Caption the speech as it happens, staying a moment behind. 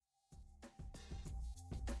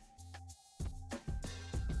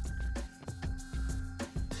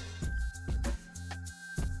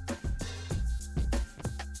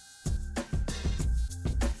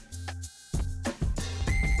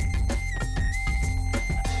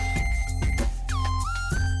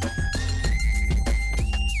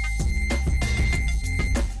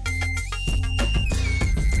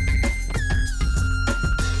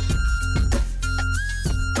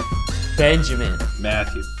Benjamin.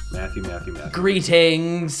 Matthew.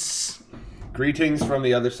 Greetings. Greetings from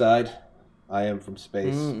the other side. I am from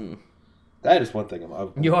space. That is one thing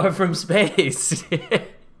You're from space.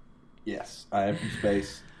 Yes, I am from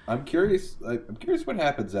space. I'm curious what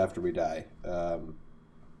happens after we die.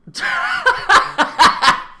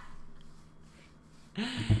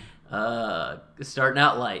 Starting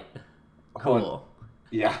out light. Cool.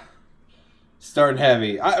 Yeah. Starting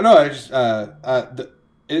heavy. I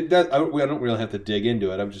don't really have to dig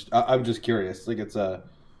into it. I'm just curious. Like it's I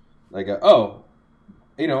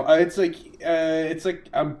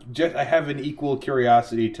have an equal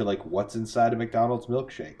curiosity to like what's inside a McDonald's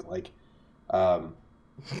milkshake. Like, I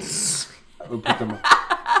would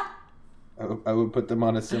put them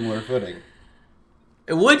on a similar footing.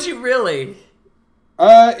 Would you really?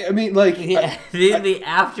 The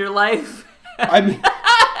afterlife. I mean,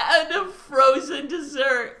 and a frozen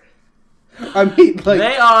dessert. I mean, like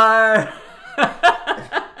they are.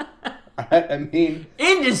 I mean,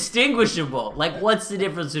 indistinguishable. Like, what's the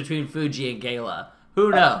difference between Fuji and Gala?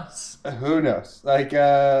 Who knows? Who knows? Like,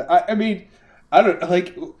 I mean, I don't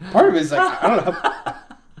like. Part of it is like I don't know.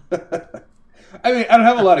 I mean, I don't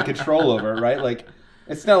have a lot of control over it, right? Like,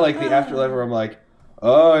 it's not like the afterlife where I'm like,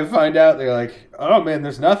 oh, I find out they're like, oh man,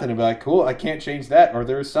 there's nothing. And be like, cool, I can't change that, or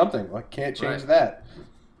there is something, I can't change that.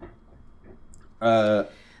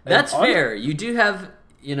 That's fair. You do have.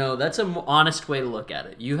 That's an honest way to look at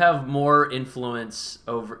it. You have more influence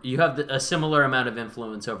over... You have a similar amount of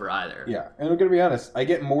influence over either. Yeah, and I'm going to be honest. I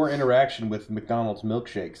get more interaction with McDonald's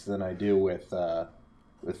milkshakes than I do with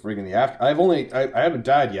friggin' the after... I haven't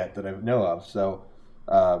died yet that I know of, so...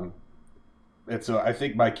 I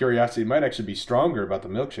think my curiosity might actually be stronger about the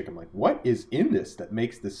milkshake. I'm like, what is in this that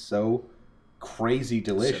makes this so crazy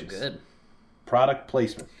delicious? So good. Product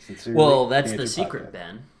placement. Sincerely, well, that's the secret,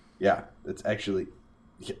 Ben. Yeah, it's actually...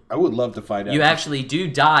 I would love to find out. You actually do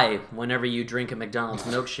die whenever you drink a McDonald's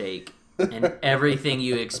milkshake, and everything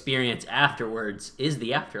you experience afterwards is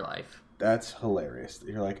the afterlife. That's hilarious.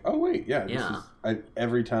 You're like, oh wait,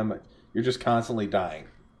 every time you're just constantly dying.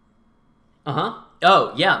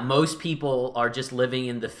 Oh yeah, most people are just living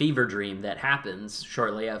in the fever dream that happens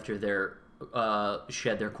shortly after they're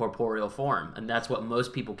shed their corporeal form, and that's what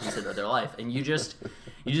most people consider their life. And you just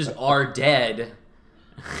are dead.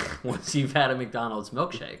 Once you've had a McDonald's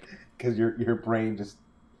milkshake. Because your brain just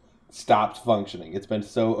stopped functioning. It's been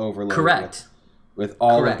so overloaded. Correct. With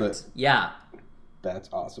all of the... Yeah. That's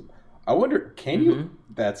awesome. I wonder, can you...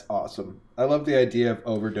 That's awesome. I love the idea of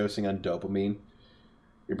overdosing on dopamine.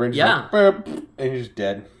 Your brain just like, and you're just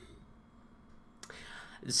dead.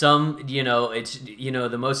 Some, it's,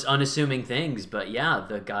 the most unassuming things, but yeah,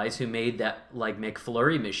 the guys who made that, like,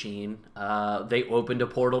 McFlurry machine, they opened a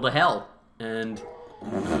portal to hell. And...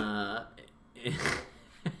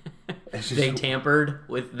 they tampered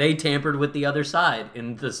with the other side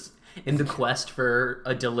in the quest for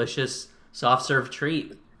a delicious soft serve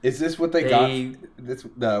treat. Is this what they got? This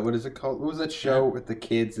what is it called? What was that show with the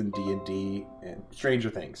kids in D&D and Stranger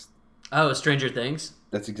Things? Oh, Stranger Things.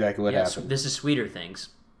 That's exactly what happened. This is Sweeter Things.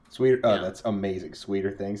 That's amazing. Sweeter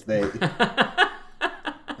Things. That's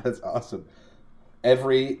awesome.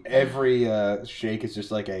 Every shake is just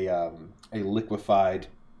like a liquefied,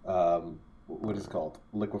 what is it called?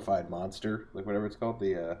 Liquefied monster, like whatever it's called.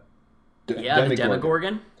 The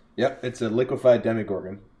Demogorgon. Yep, it's a liquefied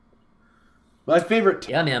Demogorgon. My favorite.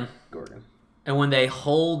 Yeah, man. Gorgon. And when they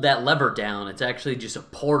hold that lever down, it's actually just a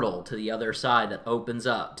portal to the other side that opens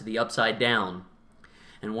up to the upside down,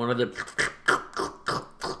 and one of them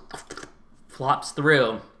flops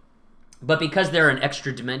through. But because they're an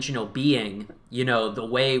extra-dimensional being, the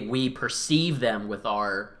way we perceive them with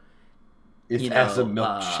our... It's as a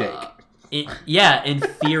milkshake.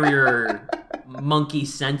 Inferior monkey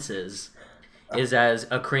senses is as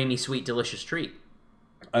a creamy, sweet, delicious treat.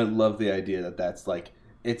 I love the idea that that's like...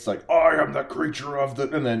 It's like, I am the creature of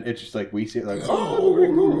the... And then it's just like, we see it like...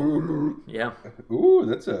 Oh, yeah. Ooh,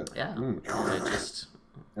 that's a... Yeah. And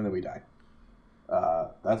then we die.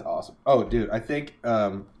 That's awesome. Oh, dude, I think,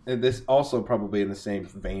 and this also probably in the same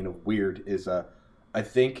vein of weird is, I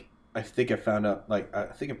think I found out, like, I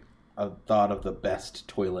thought of the best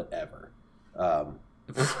toilet ever.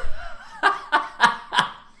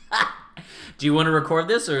 Do you want to record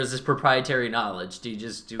this, or is this proprietary knowledge? Do we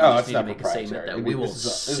just need to make a statement that we will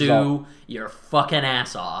sue your fucking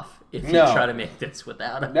ass off if you try to make this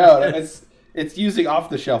without us? No, it's using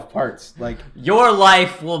off-the-shelf parts. Like, your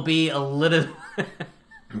life will be a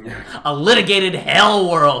litigated hell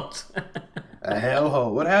world. A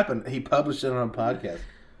hellhole. What happened? He published it on a podcast.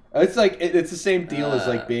 It's like it's the same deal as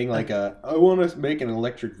like being like I want to make an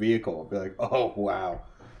electric vehicle. Be like, oh wow,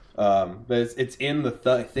 But it's in the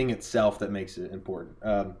thing itself that makes it important.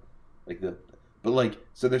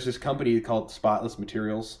 So there's this company called Spotless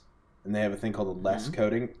Materials, and they have a thing called a less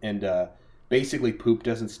coating, and basically poop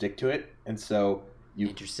doesn't stick to it, and so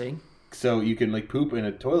Interesting. So you can like poop in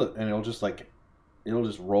a toilet, and it'll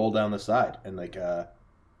just roll down the side, and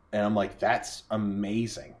and I'm like, that's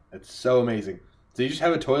amazing. It's so amazing. So you just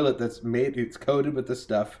have a toilet it's coated with this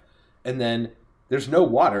stuff, and then there's no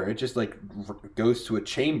water. It just like goes to a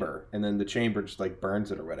chamber, and then the chamber just like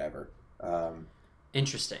burns it or whatever.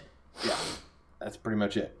 Interesting. Yeah, that's pretty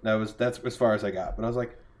much it. That's as far as I got. But I was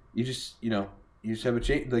like, you just have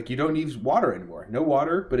a like you don't use water anymore. No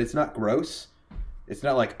water, but it's not gross. It's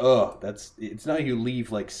not like it's not you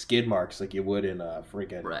leave like skid marks like you would in a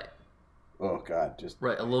freaking right. Oh God, just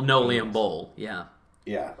right a linoleum bowl. Yeah.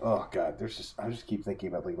 Yeah. Oh God, I just keep thinking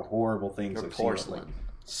about like the horrible things I've seen in, like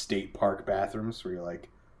state park bathrooms where you're like,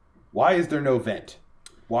 why is there no vent?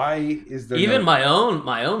 Why is there even my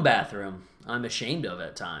own bathroom? I'm ashamed of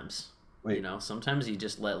at times. Wait. You know, sometimes you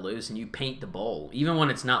just let loose and you paint the bowl, even when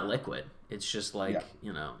it's not liquid. It's just like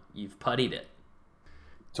you've puttied it.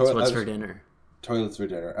 So what's for dinner? Toilets for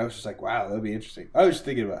dinner. I was just like, wow, that'd be interesting. I was just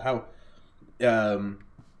thinking about how,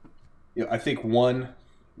 I think one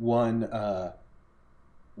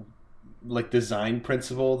like design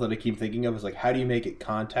principle that I keep thinking of is like, how do you make it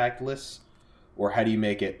contactless, or how do you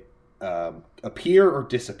make it appear or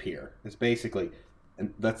disappear? It's basically,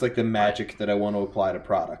 and that's like the magic that I want to apply to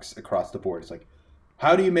products across the board. It's like,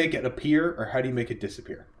 how do you make it appear, or how do you make it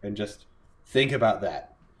disappear? And just think about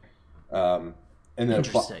that. And then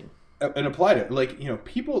interesting. And apply it. Like,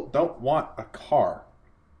 people don't want a car.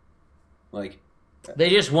 Like, they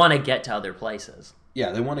just want to get to other places.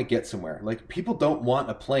 Yeah, they want to get somewhere. Like, people don't want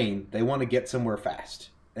a plane. They want to get somewhere fast.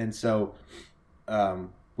 And so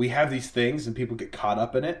we have these things, and people get caught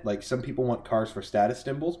up in it. Like, some people want cars for status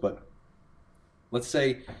symbols, but let's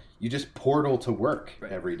say you just portal to work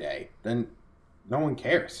every day. Then no one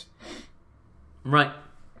cares. Right.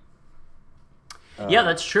 Yeah,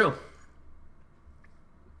 that's true.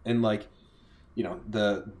 And, like,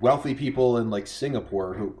 the wealthy people in, like,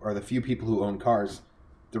 Singapore, who are the few people who own cars,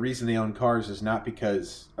 the reason they own cars is not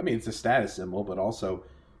because, it's a status symbol, but also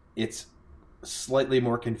it's slightly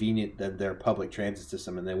more convenient than their public transit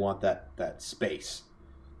system, and they want that space.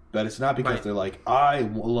 But it's not because they're like, I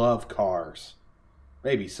love cars.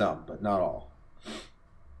 Maybe some, but not all.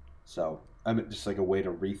 So, just like a way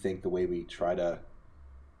to rethink the way we try to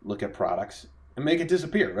look at products and make it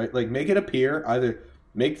disappear, right? Like, make it appear, either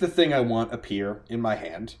make the thing I want appear in my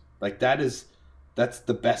hand. Like, that's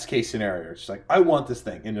the best case scenario. It's like, I want this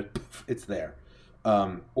thing, and it's there.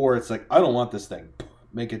 Or it's like, I don't want this thing.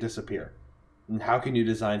 Make it disappear. And how can you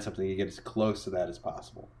design something to get as close to that as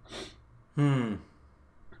possible?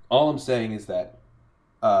 All I'm saying is that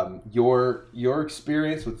your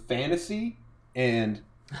experience with fantasy, and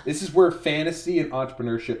this is where fantasy and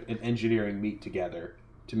entrepreneurship and engineering meet together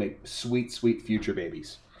to make sweet, sweet future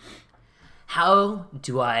babies. How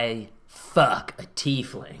do I fuck a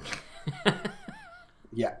tiefling?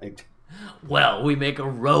 Yeah. Well, we make a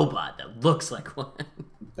robot that looks like one.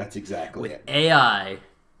 That's exactly with it. AI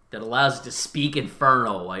that allows it to speak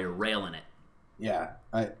infernal while you're railing it. Yeah.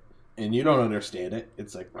 And you don't understand it.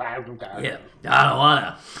 It's like... Yeah, I don't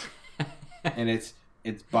wanna. And its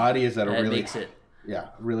body is at a really... makes it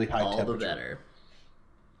really high all temperature. the better.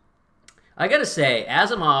 I gotta say,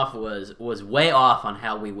 Asimov was way off on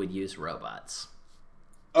how we would use robots.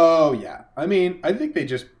 Oh, yeah. I think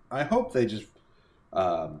I hope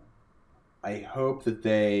that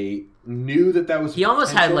they knew that was... He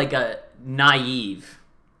almost had like a naive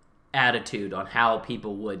attitude on how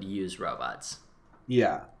people would use robots.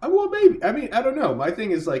 Yeah. Well, maybe. I don't know. My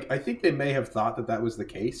thing is, like, I think they may have thought that was the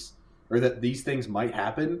case, or that these things might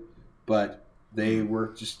happen, but they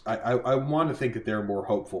were just... I want to think that they're more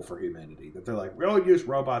hopeful for humanity. That they're like, we'll use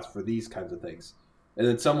robots for these kinds of things. And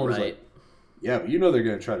then someone was like, yeah, but they're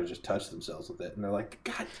going to try to just touch themselves with it. And they're like,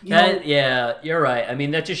 God, yeah, you're right.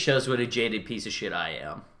 that just shows what a jaded piece of shit I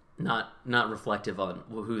am. Not reflective on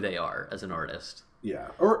who they are as an artist. Yeah.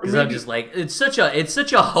 Because I'm just like, it's such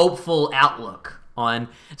a hopeful outlook on...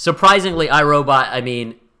 Surprisingly,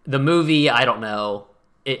 iRobot, the movie, I don't know,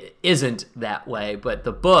 it isn't that way, but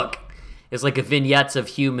the book is like a vignettes of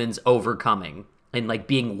humans overcoming and like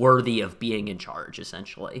being worthy of being in charge,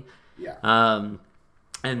 essentially. Yeah.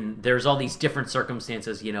 And there's all these different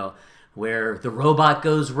circumstances, where the robot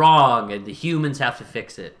goes wrong and the humans have to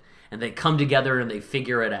fix it. And they come together and they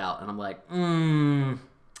figure it out. And I'm like, I'm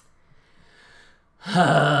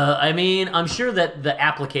sure that the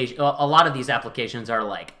application, a lot of these applications are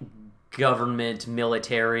like government,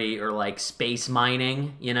 military, or like space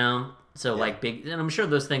mining, you know? So Yeah. like big, and I'm sure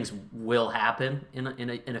those things will happen in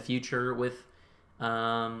a future with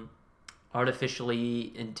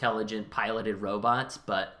artificially intelligent piloted robots,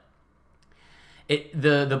 but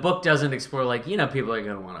the book doesn't explore like, you know, people are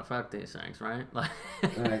gonna want to fuck these things, right? Like,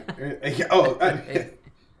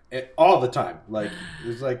 All the time. Like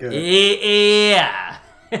it's like a yeah,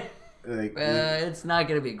 like it's not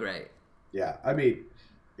gonna be great. yeah. I mean,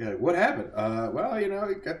 what happened? Well, you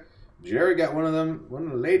know, Jerry got one of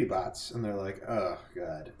the lady bots, and they're like, oh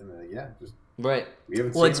god, and they're like, yeah, just Right. we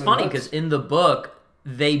haven't. Well, seen it's them funny once. because in the book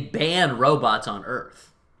they ban robots on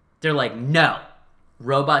Earth. They're like, no,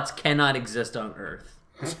 robots cannot exist on Earth.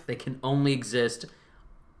 They can only exist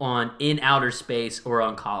in outer space or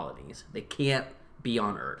on colonies. They can't be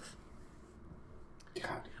on Earth.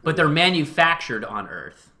 God. But they're manufactured on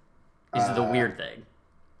Earth. Is the weird thing.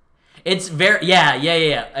 It's very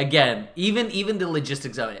yeah. Again, even the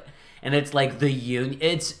logistics of it. And it's like the union.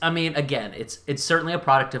 It's certainly a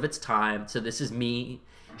product of its time. So this is me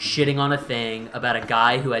shitting on a thing about a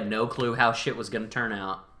guy who had no clue how shit was going to turn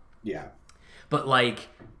out. Yeah. But like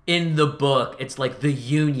in the book, it's like the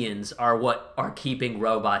unions are what are keeping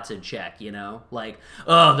robots in check, you know? Like,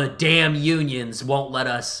 oh, the damn unions won't let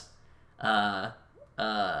us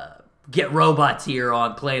get robots here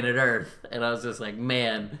on planet Earth. And I was just like,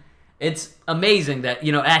 man, it's amazing that,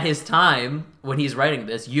 you know, at his time when he's writing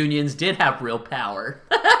this, unions did have real power.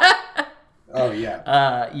 Oh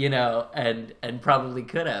yeah. You know, and probably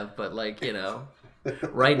could have, but like, you know,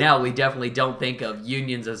 right now we definitely don't think of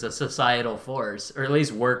unions as a societal force, or at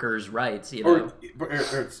least workers' rights, you know.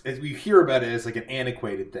 Or you hear about it as like an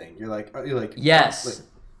antiquated thing. You're like Yes. like,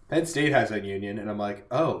 Penn State has a union, and I'm like,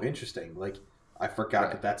 oh, interesting. Like I forgot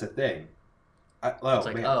Right. that that's a thing. It's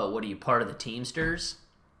like, man. oh, what are you, part of the Teamsters?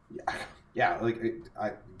 Yeah, like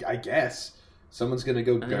I guess someone's gonna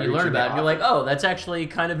go. And then you learn about it, and you're like, oh, that's actually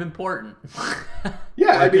kind of important.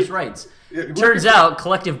 Yeah, I workers' mean, rights. it- Turns out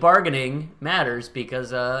collective bargaining matters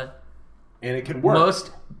because and it can work.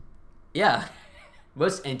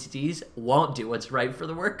 most entities won't do what's right for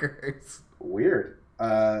the workers. Weird.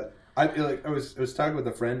 I was talking with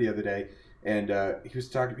a friend the other day, and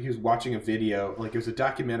he was watching a video, like it was a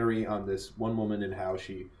documentary on this one woman and how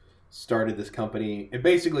she started this company. It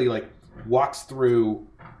basically like walks through,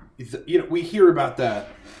 you know, we hear about the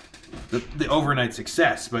overnight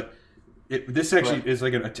success, but this actually Right. is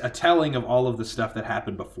like a telling of all of the stuff that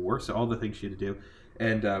happened before. So all the things she had to do,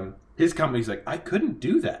 and his company's like, I couldn't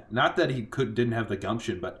do that. Not that he didn't have the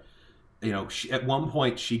gumption, but you know, at one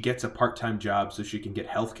point she gets a part-time job so she can get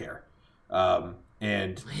health care.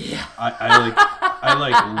 And Yeah.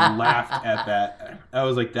 I laughed at that. I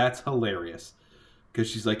was like, that's hilarious. Because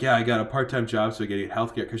she's like, yeah, I got a part-time job so I get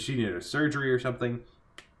health care because she needed a surgery or something.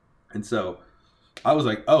 And so I was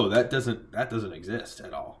like, oh, that doesn't exist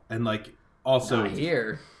at all. And like also Not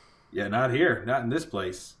here. yeah, not here, not in this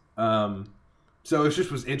place. So it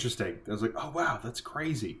just was interesting. I was like, oh wow, that's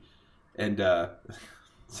crazy. And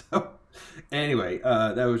so anyway,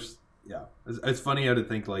 that was it's funny how to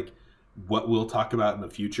think like what we'll talk about in the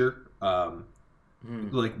future.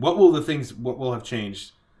 Like what will have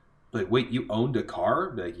changed? Like, wait, you owned a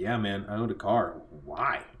car? Be like, yeah, man, I owned a car.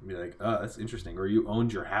 Why? Be like, oh, that's interesting. Or you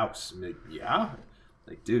owned your house? Be like, yeah.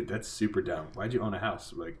 Like, dude, that's super dumb. Why'd you own a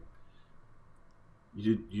house? Like,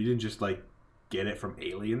 you didn't just like get it from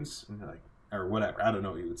aliens, and like, or whatever. I don't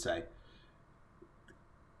know what you would say.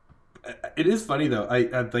 It is funny though.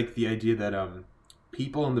 I like the idea that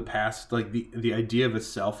people in the past, like the idea of a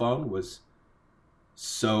cell phone was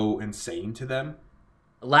so insane to them.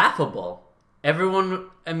 Laughable. Everyone,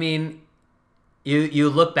 I mean, you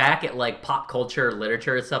look back at like pop culture,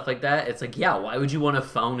 literature, and stuff like that. It's like, yeah, why would you want a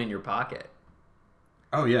phone in your pocket?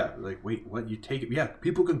 Oh yeah, like wait, what? You take it? Yeah,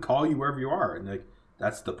 people can call you wherever you are, and like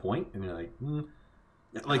that's the point. And you're like,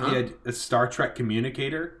 like the Star Trek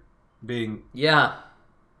communicator being, Yeah.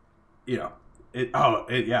 you know,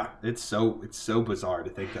 it's so bizarre to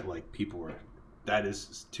think that like people were that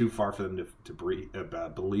is too far for them to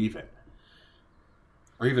believe it.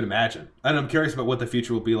 Or even imagine. And I'm curious about what the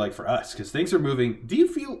future will be like for us, because things are moving. Do you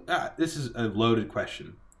feel... this is a loaded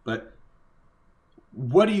question, but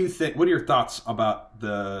what do you think? What are your thoughts about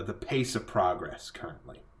the pace of progress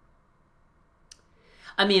currently?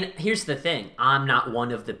 I mean, here's the thing. I'm not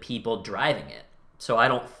one of the people driving it. So I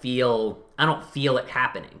don't feel it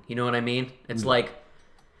happening. You know what I mean? It's like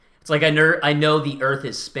I know the earth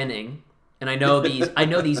is spinning. And I know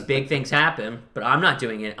these big things happen, but I'm not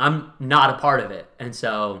doing it. I'm not a part of it. And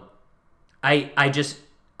so I just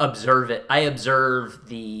observe it. I observe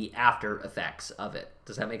the after effects of it.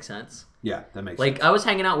 Does that make sense? Yeah, that makes Like, sense. I was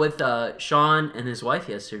hanging out with Sean and his wife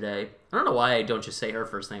yesterday. I don't know why I don't just say her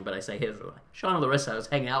first name, but I say his. Sean and Larissa I was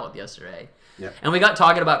hanging out with yesterday. Yeah. And we got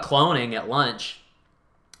talking about cloning at lunch.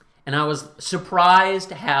 And I was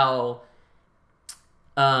surprised how...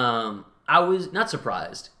 I was not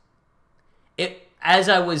surprised. As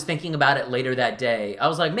I was thinking about it later that day, I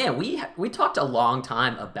was like, man, we talked a long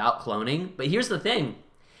time about cloning. But here's the thing.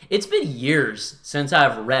 It's been years since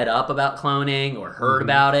I've read up about cloning or heard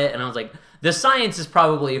about it, and I was like, the science is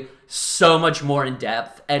probably so much more in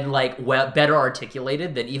depth and like better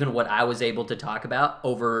articulated than even what I was able to talk about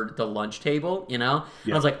over the lunch table, you know? Yeah.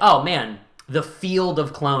 And I was like, oh man, the field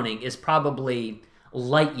of cloning is probably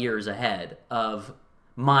light years ahead of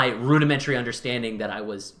my rudimentary understanding that I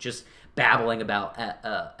was just babbling about at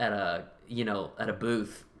a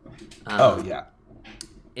booth. Oh yeah.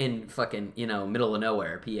 In fucking, middle of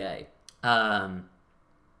nowhere, PA.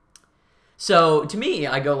 So to me,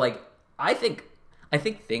 I go like, I think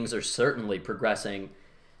things are certainly progressing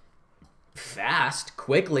fast,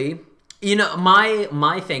 quickly.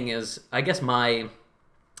 My thing is, I guess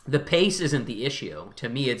the pace isn't the issue. To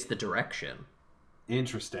me, it's the direction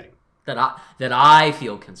Interesting. that I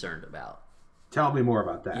feel concerned about. Tell me more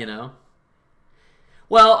about that.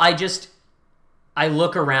 Well, I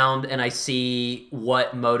look around and I see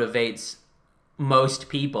what motivates most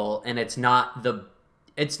people, and it's not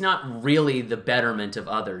really the betterment of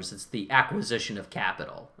others. It's the acquisition of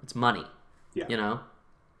capital. It's money. Yeah.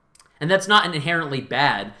 And that's not inherently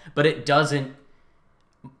bad, but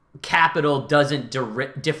capital doesn't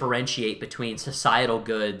differentiate between societal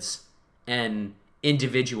goods and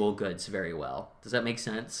individual goods very well. Does that make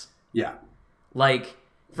sense? Yeah. Like,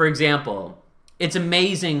 for example, it's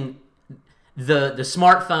amazing the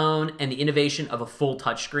smartphone and the innovation of a full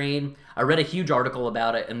touchscreen. I read a huge article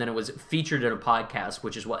about it, and then it was featured in a podcast,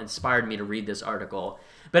 which is what inspired me to read this article.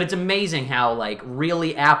 But it's amazing how, like,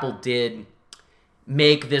 really Apple did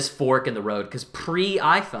make this fork in the road, because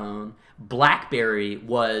pre-iPhone, BlackBerry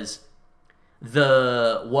was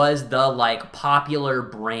the like popular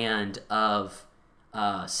brand of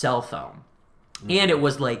cell phone, and it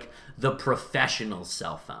was like the professional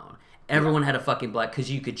cell phone. Everyone had a fucking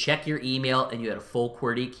because you could check your email and you had a full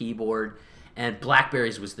QWERTY keyboard, and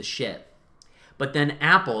BlackBerries was the shit. But then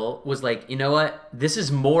Apple was like, you know what? This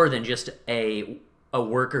is more than just a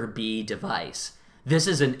worker bee device. This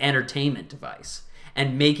is an entertainment device.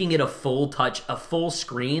 And making it a full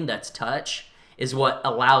screen that's touch is what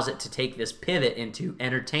allows it to take this pivot into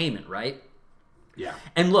entertainment, right? Yeah.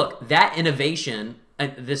 And look, that innovation,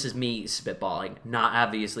 and this is me spitballing, not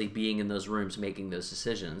obviously being in those rooms making those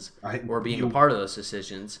decisions or being a part of those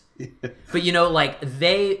decisions. But like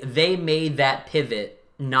they made that pivot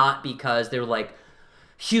not because they were like,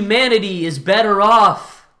 humanity is better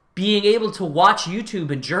off being able to watch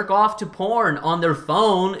YouTube and jerk off to porn on their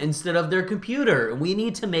phone instead of their computer. We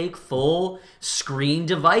need to make full screen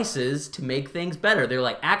devices to make things better. They're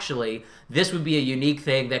like, actually, this would be a unique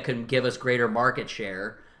thing that could give us greater market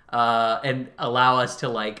share and allow us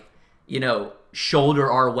to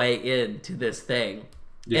shoulder our way into this thing.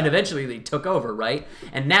 Yeah. And eventually they took over, right?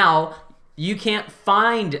 And now you can't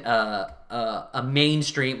find a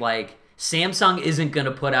mainstream, like Samsung isn't going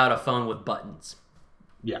to put out a phone with buttons.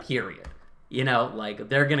 Yeah. Period.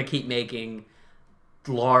 They're going to keep making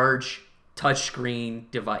large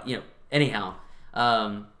touchscreen device, anyhow.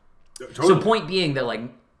 Totally. So point being that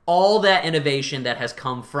all that innovation that has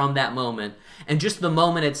come from that moment and just the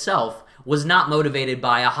moment itself was not motivated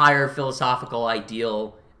by a higher philosophical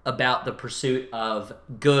ideal about the pursuit of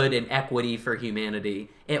good and equity for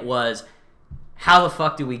humanity. It was, how the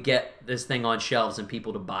fuck do we get this thing on shelves and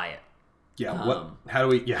people to buy it? Yeah. How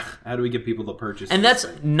do we get people to purchase? And that's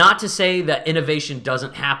not to say that innovation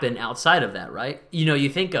doesn't happen outside of that, right? You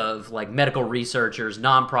think of medical researchers,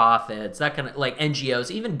 nonprofits, that kind of NGOs,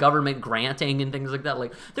 even government granting and things like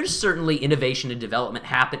that. There's certainly innovation and development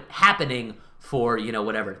happening for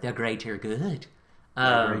whatever the greater good.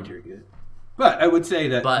 Greater good. But I would say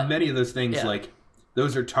that many of those things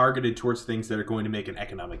those are targeted towards things that are going to make an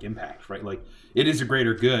economic impact, right? It is a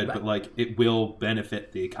greater good, right. But it will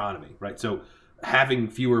benefit the economy, right? So having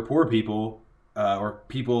fewer poor people or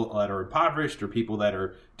people that are impoverished or people that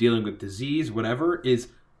are dealing with disease, whatever, is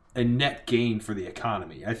a net gain for the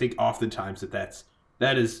economy. I think oftentimes that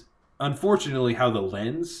is unfortunately how the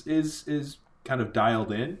lens is kind of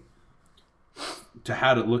dialed in to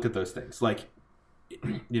how to look at those things. Well,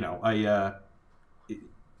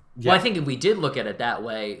 I think if we did look at it that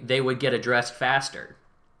way, they would get addressed faster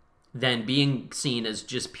than being seen as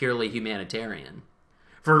just purely humanitarian.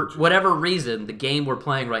 For whatever reason, the game we're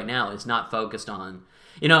playing right now is not focused on.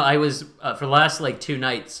 I was for the last like 2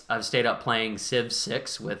 nights, I've stayed up playing Civ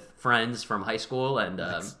 6 with friends from high school, and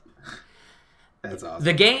that's awesome.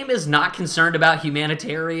 the game is not concerned about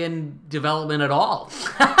humanitarian development at all.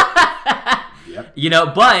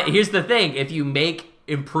 Yep. But here's the thing: if you make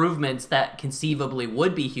improvements that conceivably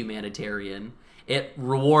would be humanitarian, it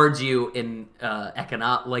rewards you in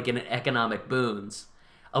economic boons,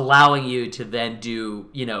 allowing you to then do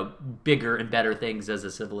bigger and better things as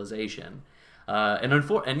a civilization.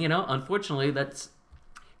 Unfortunately, that's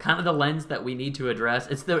kind of the lens that we need to address.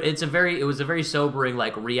 It was a very sobering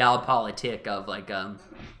like realpolitik of like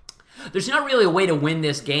there's not really a way to win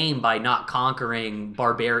this game by not conquering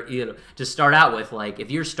to start out with, like, if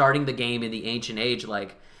you're starting the game in the ancient age,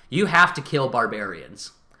 like, you have to kill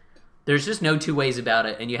barbarians. There's just no two ways about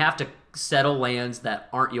it, and you have to settle lands that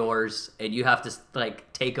aren't yours, and you have to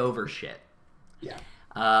like take over shit. Yeah.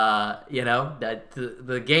 That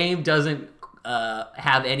the game doesn't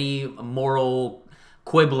have any moral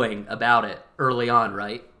quibbling about it early on,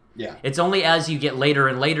 right? Yeah. It's only as you get later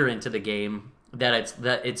and later into the game that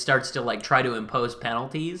it starts to like try to impose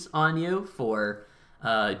penalties on you for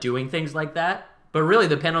doing things like that. But really,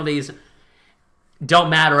 the penalties don't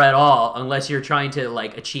matter at all unless you're trying to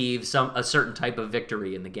like achieve a certain type of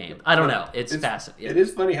victory in the game. I don't know. It's fascinating. It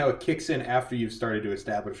is funny how it kicks in after you've started to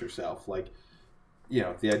establish yourself. Like, the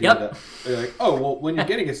idea that they're like, oh, well, when you're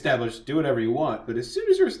getting established, do whatever you want. But as soon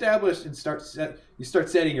as you're established and you start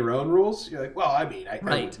setting your own rules, you're like, well, I mean,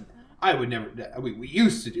 I would never. We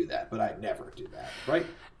used to do that, but I'd never do that, right?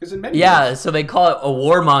 Because in many ways, so they call it a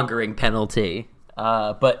warmongering penalty.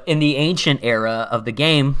 But in the ancient era of the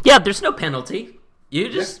game, there's no penalty. You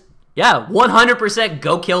just 100%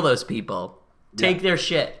 go kill those people. Take their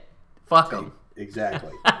shit. Fuck them.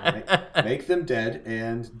 Exactly. Make them dead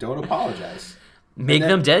and don't apologize. Make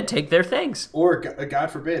them dead. Take their things. Or God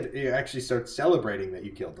forbid, you actually start celebrating that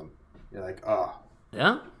you killed them. You're like, oh,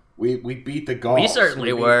 yeah. We beat the Gauls. We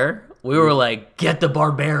certainly were. We were like, get the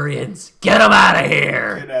barbarians. Get them out of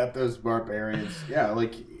here. Get out those barbarians. Yeah,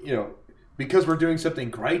 like, because we're doing something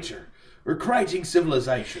greater. We're creating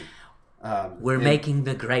civilization. We're making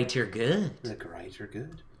the greater good. The greater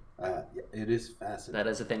good. It is fascinating. That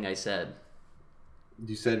is the thing I said.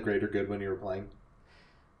 You said greater good when you were playing?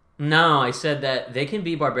 No, I said that they can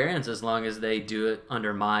be barbarians as long as they do it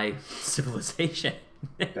under my civilization.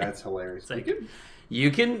 That's hilarious. Like,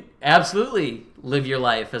 you can absolutely live your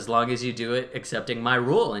life as long as you do it accepting my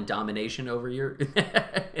rule and domination over your...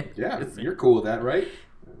 Yeah, you're cool with that, right?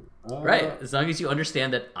 Right. As long as you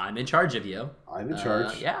understand that I'm in charge of you. I'm in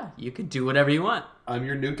charge. You can do whatever you want. I'm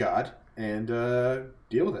your new god, and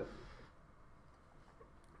deal with it.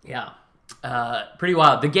 Yeah. Pretty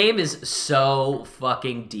wild. The game is so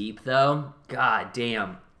fucking deep, though. God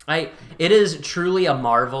damn. It is truly a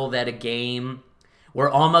marvel that a game where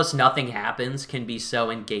almost nothing happens can be so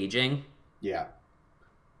engaging. Yeah.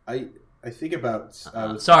 I think about...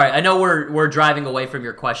 Sorry, I know we're driving away from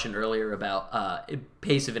your question earlier about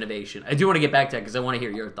pace of innovation. I do want to get back to that because I want to hear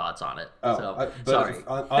your thoughts on it. Sorry.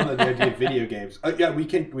 On the idea of video games, we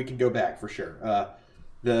can go back for sure.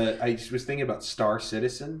 I was thinking about Star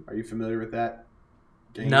Citizen. Are you familiar with that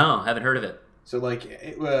game? No, haven't heard of it. So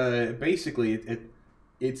basically,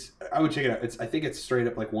 it's I would check it out. I think it's straight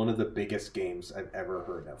up like one of the biggest games I've ever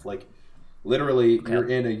heard of. Like, literally, you're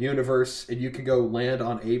in a universe and you can go land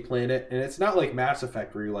on a planet, and it's not like Mass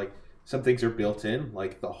Effect where you're like some things are built in.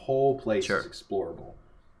 Like, the whole place is explorable.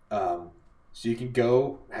 So you can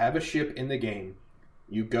go have a ship in the game.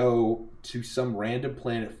 You go to some random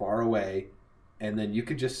planet far away, and then you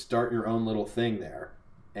can just start your own little thing there,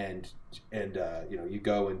 and you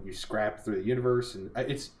go and you scrap through the universe, and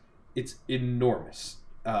it's enormous,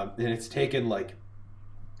 and it's taken like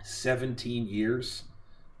 17 years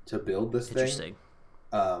to build this thing. Interesting.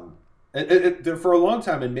 For a long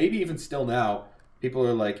time, and maybe even still now, people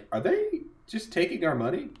are like, are they just taking our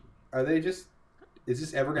money? Are they just? Is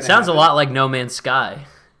this ever going to? Sounds a lot like No Man's Sky.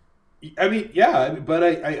 I mean, yeah, but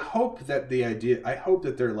I hope that I hope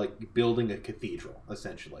that they're like building a cathedral,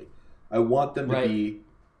 essentially. I want them to be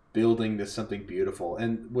building this something beautiful.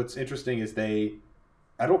 And what's interesting is I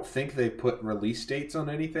don't think they put release dates on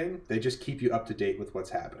anything. They just keep you up to date with what's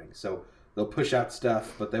happening. So they'll push out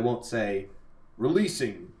stuff, but they won't say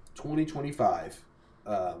releasing 2025.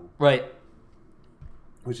 Right.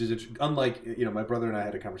 Which is unlike, my brother and I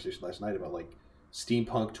had a conversation last night about like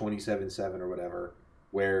Steampunk 2077 or whatever,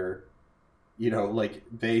 where like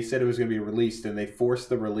they said it was going to be released and they forced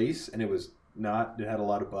the release and it was not. It had a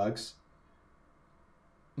lot of bugs.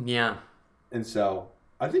 Yeah. And so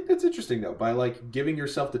I think that's interesting though, by like giving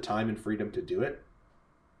yourself the time and freedom to do it.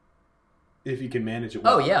 if you can manage it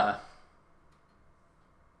well. Oh yeah.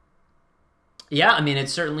 Yeah, I mean,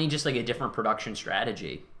 it's certainly just like a different production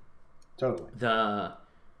strategy. Totally.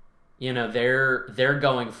 They're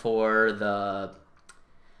going for the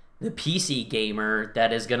PC gamer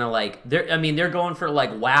that is gonna like. They're going for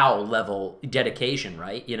like WoW level dedication,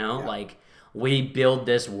 right? Like we build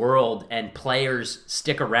this world and players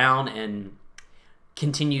stick around and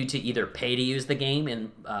continue to either pay to use the game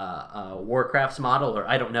in Warcraft's model, or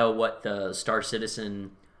I don't know what the Star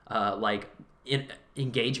Citizen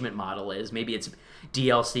engagement model is. Maybe it's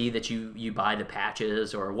DLC that you buy the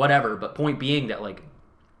patches or whatever, but point being that like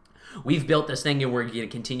we've built this thing and we're going to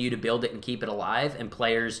continue to build it and keep it alive, and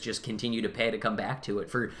players just continue to pay to come back to it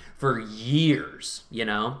for years,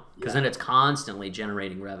 because then it's constantly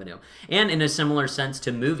generating revenue. And in a similar sense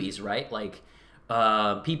to movies, right? Like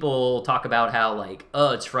people talk about how like,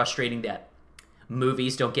 oh, it's frustrating that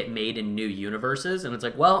movies don't get made in new universes, and it's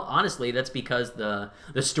like, well, honestly, that's because the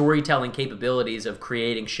storytelling capabilities of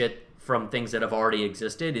creating shit from things that have already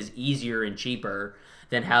existed is easier and cheaper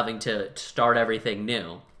than having to start everything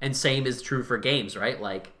new. And same is true for games, right?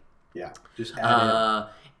 Like, just add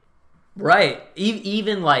right.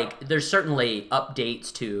 Even like there's certainly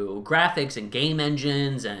updates to graphics and game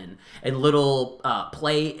engines and little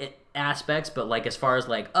play aspects, but like as far as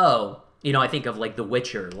like, I think of like The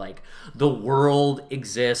Witcher, like the world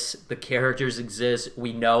exists, the characters exist,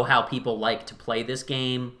 we know how people like to play this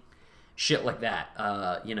game, shit like that.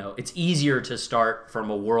 It's easier to start from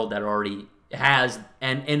a world that already has,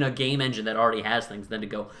 and in a game engine that already has things, than to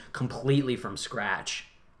go completely from scratch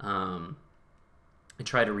and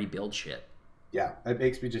try to rebuild shit. Yeah, it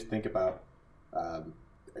makes me just think about,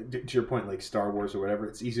 to your point, like Star Wars or whatever,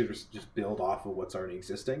 it's easier to just build off of what's already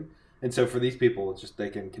existing. And so for these people, it's just they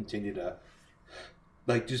can continue to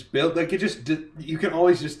like just build, like you can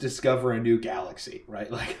always just discover a new galaxy,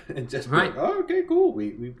 right? Like, and just be like, oh, okay, cool,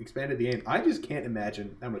 we expanded the game. I just can't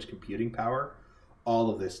imagine how much computing power all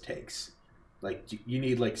of this takes. Like you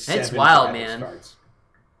need like 7 it's wild, man. Starts.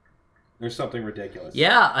 There's something ridiculous.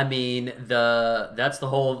 Yeah, I mean that's the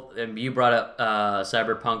whole. You brought up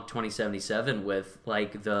Cyberpunk 2077 with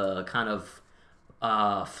like the kind of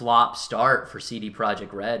flop start for CD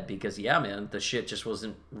Projekt Red, because man, the shit just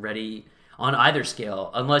wasn't ready on either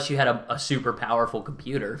scale unless you had a super powerful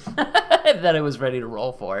computer that it was ready to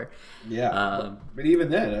roll for. Yeah, but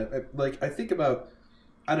even then, I think about,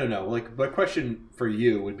 I don't know, like my question for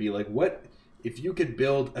you would be like, what if you could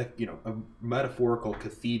build a metaphorical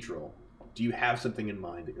cathedral? Do you have something in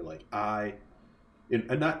mind that you're like,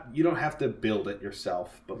 you don't have to build it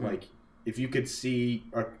yourself, but like if you could see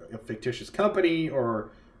a fictitious company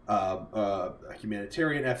or a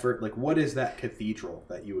humanitarian effort, like what is that cathedral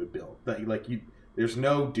that you would build? That there's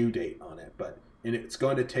no due date on it, and it's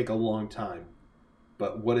going to take a long time.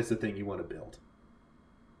 But what is the thing you want to build?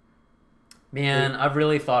 Man, I've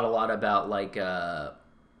really thought a lot about like a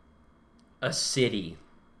city,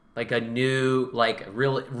 like a new, like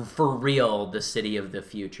real for real, the city of the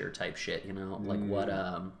future type shit. Like what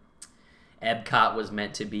Epcot was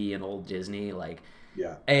meant to be in old Disney, like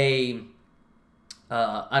I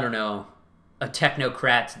don't know, a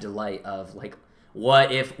technocrat's delight of like,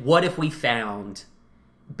 what if we found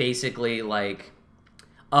basically like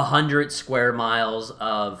 100 square miles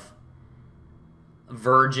of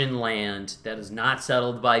virgin land that is not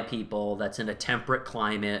settled by people, that's in a temperate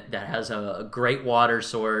climate, that has a great water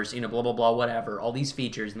source, blah blah blah, whatever, all these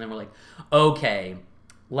features, and then we're like, okay,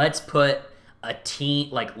 let's put a team,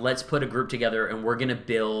 like let's put a group together and we're gonna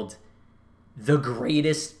build the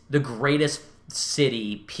greatest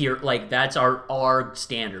city, like that's our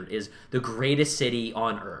standard, is the greatest city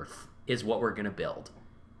on earth is what we're gonna build.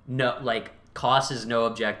 No, like cost is no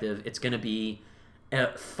objective, it's gonna be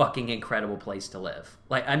a fucking incredible place to live.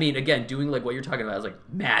 Like, I mean, again, doing like what you're talking about is like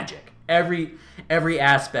magic. Every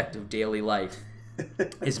aspect of daily life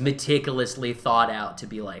is meticulously thought out to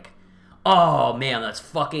be like, oh man, that's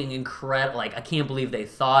fucking incredible. Like, I can't believe they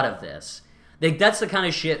thought of this. Like, that's the kind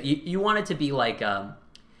of shit you want it to be like.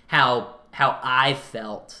 How I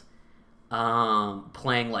felt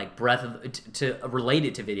playing like to relate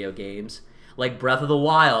it to video games, like Breath of the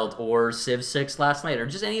Wild or Civ 6 last night, or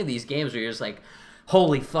just any of these games where you're just like,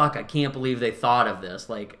 holy fuck, I can't believe they thought of this.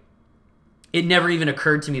 Like, it never even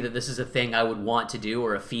occurred to me that this is a thing I would want to do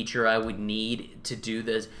or a feature I would need to do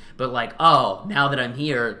this. But like, oh, now that I'm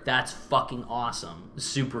here, that's fucking awesome.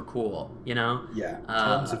 Super cool, Yeah,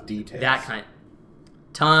 tons of details. That kind,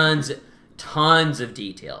 tons of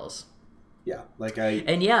details.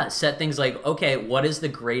 Yeah, set things like, okay, what is the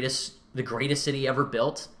greatest city ever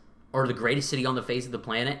built, or the greatest city on the face of the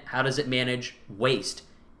planet? How does it manage waste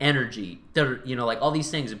energy, like all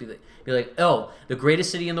these things would be like, oh, the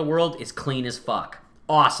greatest city in the world is clean as fuck.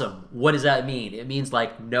 Awesome. What does that mean? It means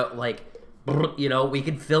like no, like, we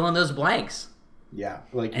can fill in those blanks. Yeah,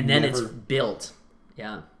 like, and then it's built.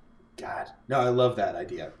 Yeah. God, no, I love that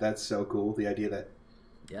idea. That's so cool. The idea that,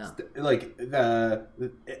 like,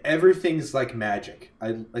 everything's like magic.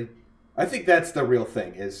 I think that's the real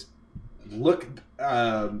thing. Is look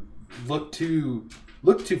to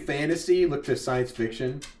fantasy, look to science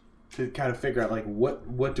fiction, to kind of figure out like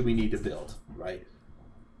what do we need to build, right?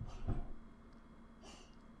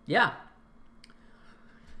 Yeah.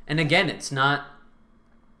 And again, it's not.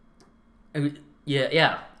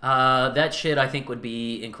 That shit I think would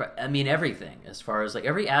be incredible. I mean, everything as far as like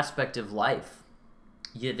every aspect of life.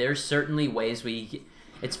 Yeah, there's certainly ways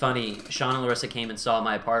it's funny. Sean and Larissa came and saw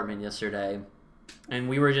my apartment yesterday, and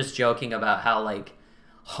we were just joking about how like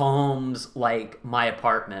homes like my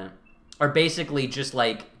apartment are basically just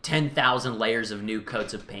like 10,000 layers of new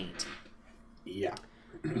coats of paint. Yeah.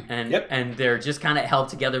 And they're just kind of held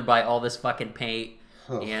together by all this fucking paint.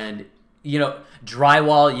 And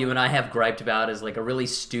drywall, you and I have griped about, is like a really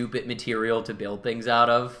stupid material to build things out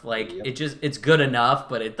of. Like, it's good enough,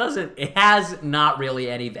 but it has not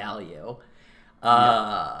really any value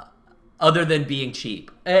other than being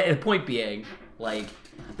cheap. Point being, like,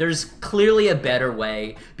 there's clearly a better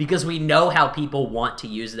way because we know how people want to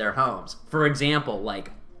use their homes. For example,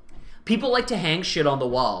 like, people like to hang shit on the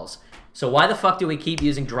walls. So why the fuck do we keep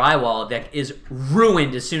using drywall that is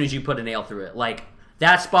ruined as soon as you put a nail through it? Like,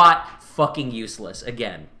 that spot, fucking useless.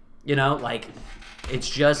 Again, like, it's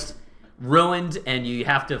just ruined and you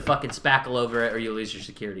have to fucking spackle over it or you lose your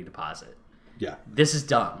security deposit. Yeah. This is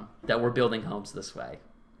dumb that we're building homes this way,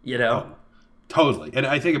 Oh, totally. And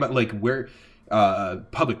I think about, like, where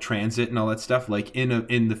public transit and all that stuff, like,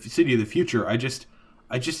 in the city of the future, I just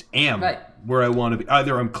am where I want to be.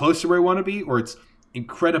 Either I'm close to where I want to be or it's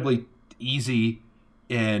incredibly easy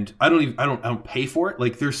and I don't pay for it.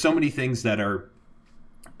 Like, there's so many things that are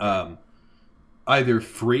either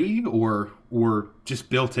free or just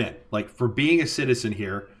built in. Like, for being a citizen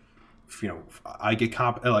here, I get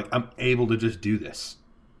I'm able to just do this.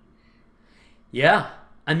 Yeah.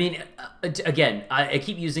 I mean, again, I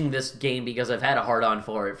keep using this game because I've had a hard-on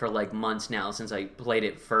for it for like months now since I played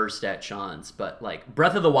it first at Sean's. But like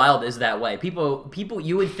Breath of the Wild is that way. People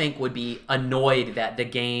you would think would be annoyed that the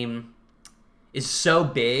game is so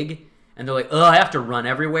big and they're like, oh, I have to run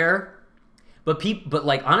everywhere. But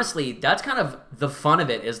like, honestly, that's kind of the fun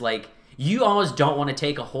of it, is like, you almost don't want to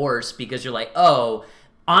take a horse because you're like, oh,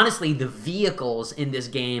 honestly, the vehicles in this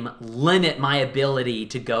game limit my ability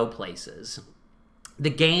to go places.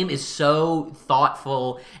 The game is so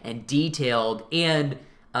thoughtful and detailed and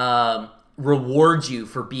rewards you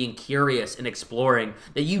for being curious and exploring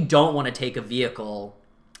that you don't want to take a vehicle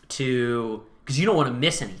because you don't want to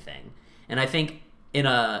miss anything. And I think in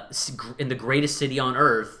the greatest city on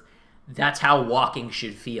earth, that's how walking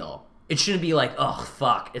should feel. It shouldn't be like, oh,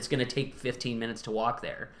 fuck, it's going to take 15 minutes to walk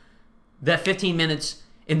there. That 15 minutes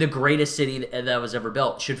in the greatest city that was ever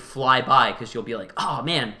built should fly by because you'll be like, oh,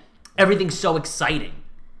 man, everything's so exciting.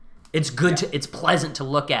 It's good it's pleasant to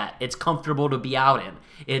look at. It's comfortable to be out in.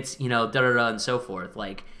 It's, da-da-da and so forth.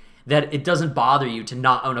 Like, that it doesn't bother you to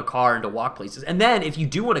not own a car and to walk places. And then if you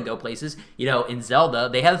do want to go places, in Zelda,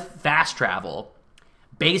 they have fast travel.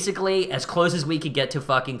 Basically, as close as we could get to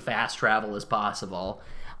fucking fast travel as possible.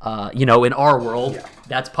 In our world,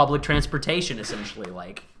 that's public transportation, essentially.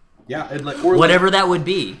 Like, or whatever that would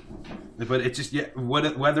be. But it's just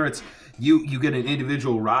whether it's you get an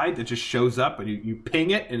individual ride that just shows up and you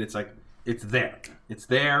ping it and it's like it's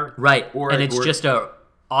there, right? And it's just a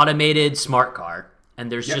automated smart car,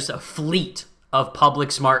 and there's just a fleet of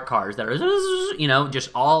public smart cars that are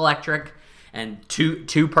just all electric. And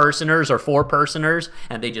two-personers or four-personers,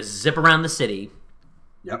 and they just zip around the city.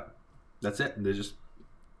 Yep, that's it. And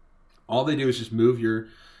all they do is just move your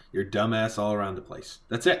dumbass all around the place.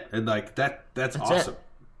 That's it. And like that's awesome.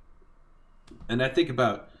 And I think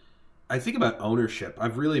about ownership.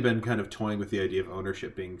 I've really been kind of toying with the idea of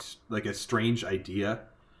ownership being like a strange idea.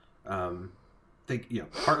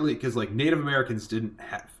 Partly because like Native Americans didn't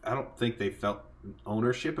have. I don't think they felt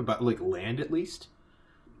ownership about like land at least.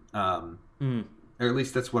 Or at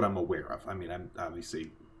least that's what I'm aware of. I mean, I'm obviously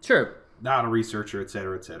not a researcher, et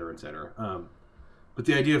cetera, et cetera, et cetera. But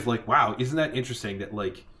the idea of like, wow, isn't that interesting that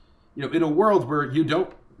like, in a world where you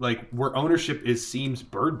don't like, where ownership seems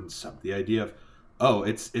burdensome, the idea of, oh,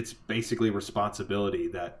 it's basically responsibility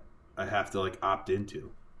that I have to like opt into,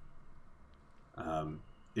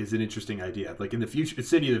 is an interesting idea. Like in the future,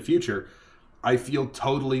 city of the future, I feel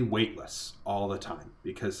totally weightless all the time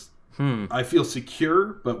because I feel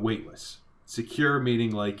secure but weightless. Secure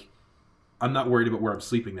meaning like I'm not worried about where I'm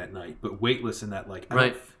sleeping that night, but weightless in that like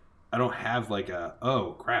I don't have like a,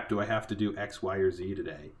 oh crap, do I have to do X, Y, or Z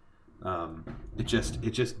today? It just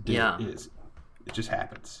is. It just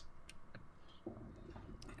happens.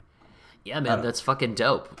 Yeah, man, that's fucking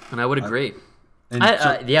dope, and I would agree.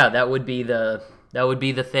 That would be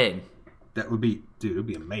the thing. That would be, dude, it would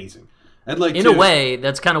be amazing. In a way,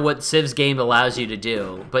 that's kind of what Civ's game allows you to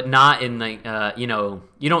do, but not in like, you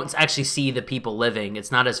don't actually see the people living.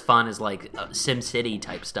 It's not as fun as like SimCity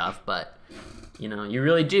type stuff, but you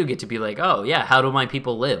really do get to be like, oh yeah, how do my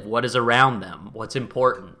people live? What is around them? What's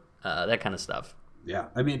important? That kind of stuff. Yeah,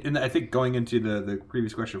 I mean, and I think going into the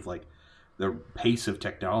previous question of like the pace of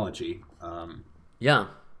technology. Yeah,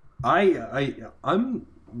 I'm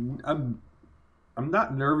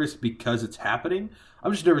not nervous because it's happening.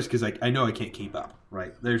 I'm just nervous because I know I can't keep up.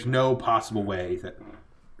 Right? There's no possible way that,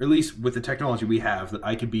 or at least with the technology we have, that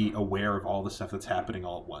I could be aware of all the stuff that's happening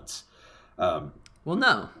all at once. Well,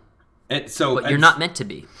 no. But you're not meant to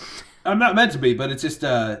be. I'm not meant to be, but it's just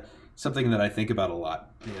something that I think about a lot.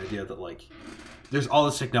 The idea that like there's all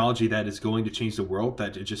this technology that is going to change the world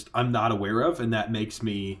that I'm not aware of, and that makes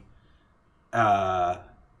me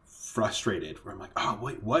frustrated. Where I'm like, oh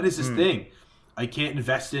wait, what is this thing? I can't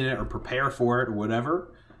invest in it or prepare for it or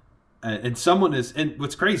whatever. And someone is, and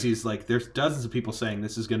what's crazy is like there's dozens of people saying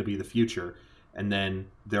this is going to be the future, and then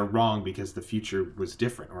they're wrong because the future was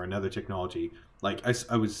different or another technology. Like I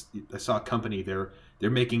saw a company, they're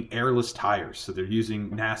making airless tires, so they're using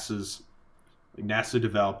NASA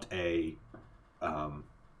developed a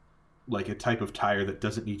like a type of tire that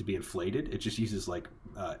doesn't need to be inflated. It just uses like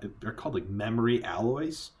they're called like memory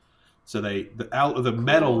alloys. So the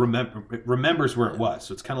metal remembers where it was.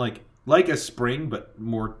 So it's kind of like a spring, but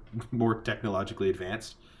more technologically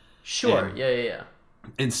advanced. Sure. And, yeah.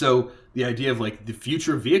 And so the idea of like the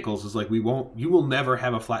future of vehicles is like you will never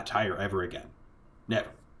have a flat tire ever again, never.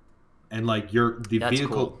 And like That's vehicle,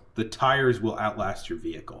 cool. The tires will outlast your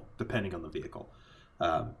vehicle depending on the vehicle.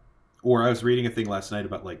 Or I was reading a thing last night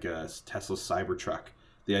about like Tesla's Cybertruck.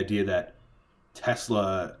 The idea that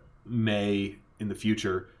Tesla may in the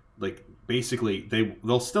future, like basically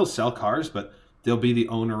they'll still sell cars, but they'll be the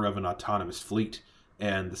owner of an autonomous fleet,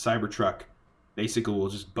 and the Cybertruck basically will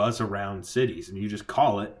just buzz around cities, and you just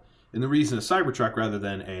call it. And the reason a Cybertruck rather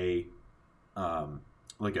than a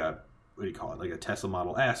like a what do you call it, like a Tesla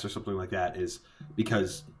Model S or something like that, is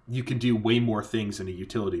because you can do way more things in a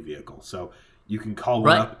utility vehicle. So you can call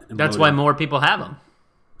one up. And that's why more people have them.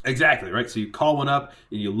 Exactly, right? So you call one up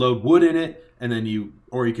and you load wood in it, and then you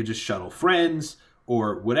could just shuttle friends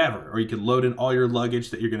or whatever. Or you could load in all your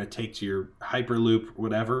luggage that you're going to take to your Hyperloop or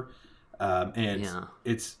whatever.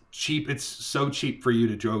 It's cheap. It's so cheap for you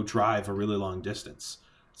to go drive a really long distance.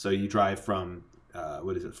 So you drive from,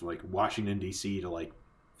 from like Washington, D.C. to like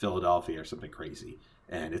Philadelphia or something crazy.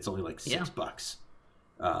 And it's only like $6.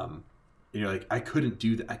 And you're like, I couldn't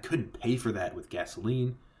do that. I couldn't pay for that with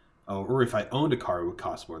gasoline. Or if I owned a car, it would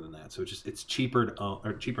cost more than that. So it's cheaper to own,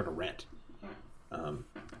 or cheaper to rent. I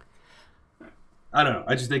don't know.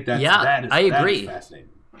 I just think I agree. That is fascinating.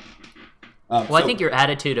 I think your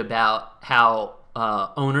attitude about how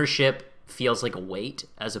ownership feels like a weight,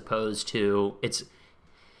 as opposed to it's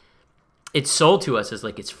sold to us as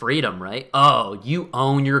like it's freedom, right? Oh, you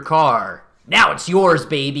own your car. Now it's yours,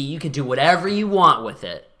 baby. You can do whatever you want with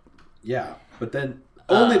it. Yeah, but then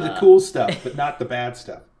only the cool stuff, but not the bad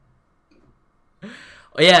stuff.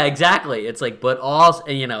 Yeah, exactly. It's like, but also,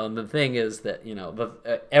 and the thing is that,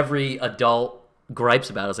 every adult gripes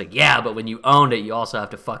about it. It's like, yeah, but when you own it, you also have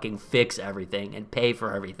to fucking fix everything and pay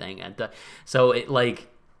for everything. And so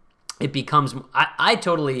it becomes, I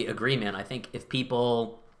totally agree, man. I think if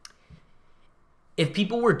people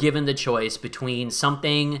were given the choice between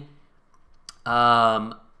something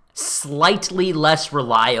slightly less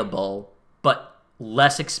reliable but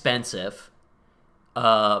less expensive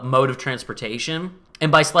mode of transportation,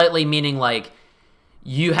 and by slightly meaning like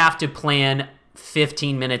you have to plan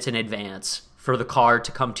 15 minutes in advance for the car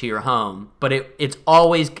to come to your home, but it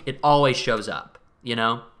always shows up,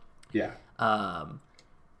 Yeah.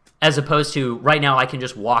 As opposed to right now, I can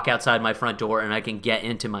just walk outside my front door and I can get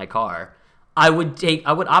into my car. I would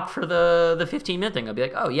opt for the 15-minute thing. I'd be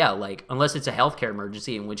like, oh yeah, like unless it's a healthcare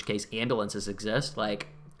emergency, in which case ambulances exist. Like,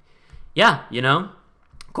 yeah,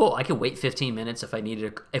 cool. I could wait 15 minutes if I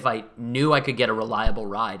knew I could get a reliable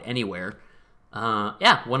ride anywhere.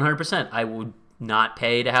 100%. I would not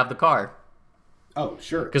pay to have the car. Oh,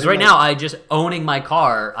 sure. Because right now, owning my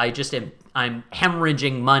car, I just am I'm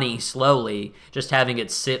hemorrhaging money slowly just having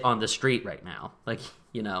it sit on the street right now. Like,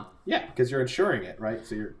 you know. Yeah, because you're insuring it, right?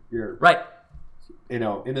 So you're right. You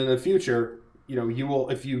know, and in the future, you know, you will,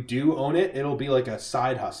 if you do own it, it'll be like a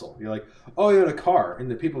side hustle. You're like, oh, you own a car, and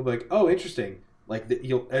the people will be like, oh, interesting. Like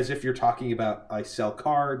you'll, as if you're talking about, I sell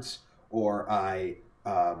cards, or I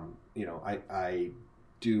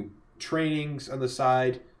do trainings on the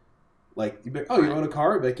side. Like, you'd be like, oh, you own a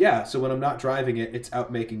car? I'd be like, yeah. So when I'm not driving it, it's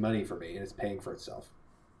out making money for me, and it's paying for itself.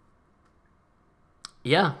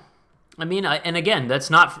 Yeah, I mean, and again, that's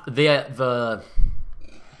not the.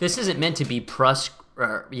 This isn't meant to be prescriptive.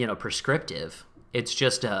 It's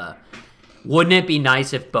just, wouldn't it be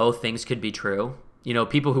nice if both things could be true? You know,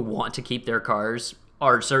 people who want to keep their cars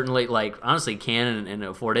are certainly, like, honestly can and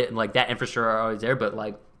afford it, and like that infrastructure are always there. But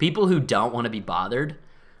like people who don't want to be bothered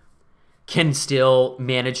can still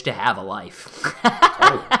manage to have a life.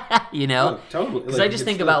 Totally. You know? Totally. Because I just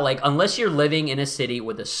think about, like, unless you're living in a city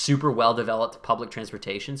with a super well-developed public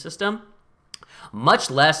transportation system, much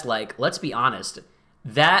less, like, let's be honest,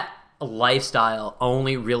 that lifestyle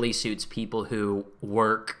only really suits people who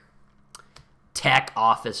work tech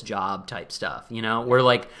office job type stuff, you know, where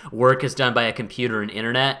like work is done by a computer and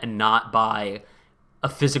internet and not by a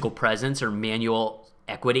physical presence or manual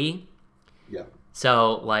equity. Yeah.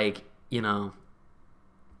 So like, you know,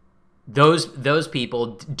 those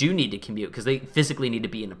people do need to commute because they physically need to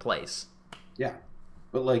be in a place. Yeah.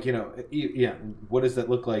 But like, you know, yeah, what does that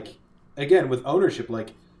look like? Again, with ownership, like,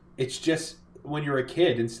 it's just when you're a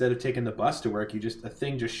kid, instead of taking the bus to work, a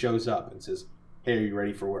thing just shows up and says, hey, are you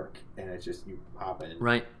ready for work? And it's just, you hop in.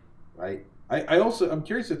 Right. Right. I'm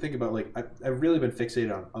curious to think about, like, I've really been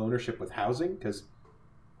fixated on ownership with housing, because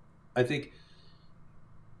I think,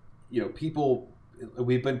 you know,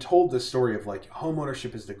 we've been told this story of like home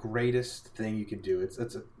ownership is the greatest thing you can do. It's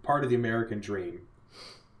a part of the American dream,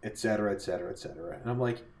 et cetera, et cetera, et cetera. And I'm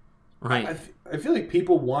like, right. I feel like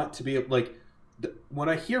people want to be like, what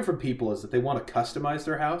I hear from people is that they want to customize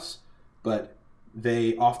their house, but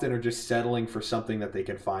they often are just settling for something that they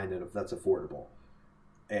can find and that's affordable.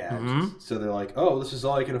 And so they're like, oh, this is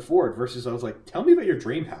all I can afford. Versus I was like, tell me about your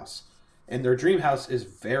dream house. And their dream house is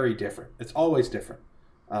very different. It's always different.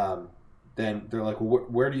 Then they're like, well,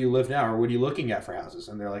 where do you live now? Or what are you looking at for houses?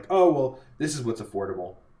 And they're like, oh, well, this is what's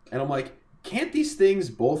affordable. And I'm like, can't these things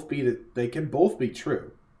both be that they can both be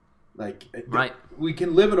true? Like, right. We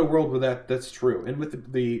can live in a world where that's true. And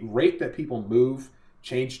with the rate that people move,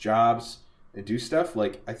 change jobs, and do stuff,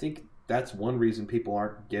 like, I think that's one reason people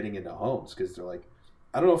aren't getting into homes, because they're like,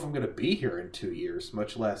 I don't know if I'm going to be here in 2 years,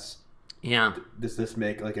 much less does this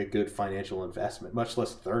make like a good financial investment, much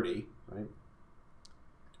less 30, right?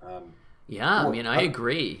 I mean, I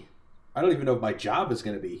agree. I don't even know if my job is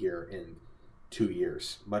going to be here in 2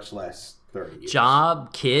 years, much less 30 years.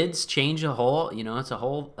 Job, kids, change a whole, you know, it's a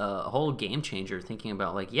whole game changer, thinking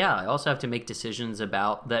about like, yeah, I also have to make decisions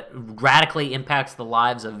about that radically impacts the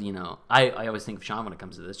lives of, you know, I always think of Sean when it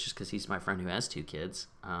comes to this, just because he's my friend who has 2 kids.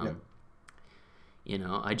 You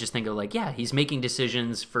know, I just think of like, yeah, he's making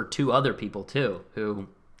decisions for 2 other people too, who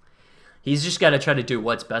he's just got to try to do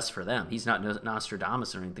what's best for them. He's not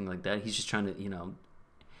Nostradamus or anything like that. He's just trying to, you know,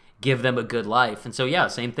 give them a good life. And so, yeah,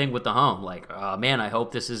 same thing with the home. Like, oh, man, I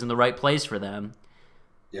hope this is in the right place for them.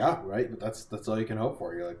 Yeah, right. But that's all you can hope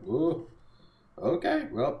for. You're like, whoa, okay,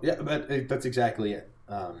 well, yeah, but that's exactly it.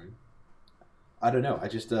 I don't know. I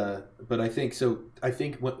just, but I think so. I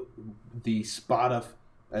think what the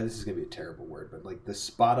this is gonna be a terrible word, but like the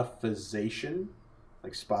Spotifization,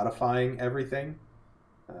 like Spotifying everything.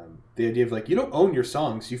 The idea of like, you don't own your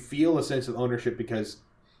songs. You feel a sense of ownership because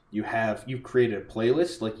you've created a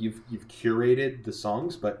playlist, like you've curated the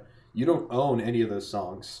songs, but you don't own any of those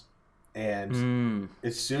songs. And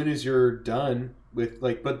as soon as you're done with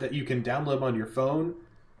like, but that you can download them on your phone,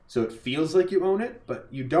 so it feels like you own it, but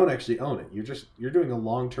you don't actually own it. You're doing a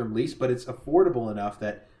long-term lease, but it's affordable enough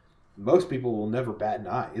that most people will never bat an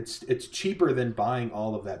eye. It's cheaper than buying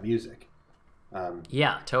all of that music.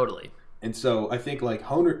 Yeah, totally. And so I think like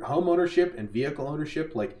home ownership and vehicle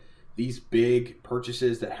ownership, like these big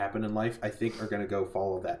purchases that happen in life, I think are going to go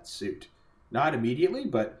follow that suit. Not immediately,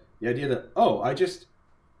 but the idea that, oh, I just,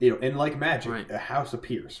 you know, and like magic, right. A house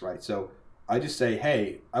appears, right? So I just say,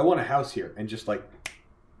 hey, I want a house here, and just like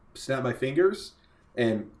snap my fingers,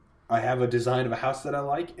 and I have a design of a house that I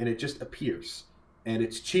like, and it just appears. And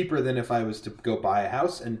it's cheaper than if I was to go buy a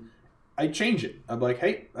house, and I change it. I'm like,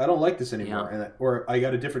 hey, I don't like this anymore, or I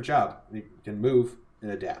got a different job. You can move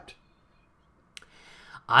and adapt.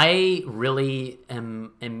 I really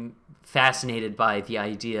am fascinated by the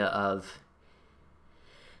idea of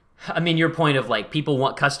I mean, your point of like people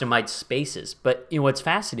want customized spaces, but what's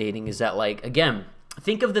fascinating is that like again,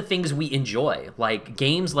 think of the things we enjoy, like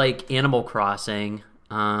games like Animal Crossing,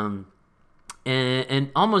 and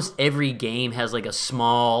almost every game has like a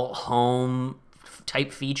small home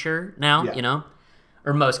type feature now,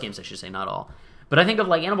 or most games I should say, not all. But I think of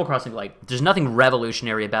like Animal Crossing, like there's nothing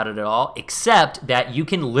revolutionary about it at all, except that you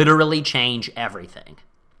can literally change everything.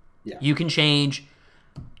 Yeah. You can change.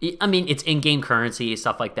 I mean, it's in-game currency,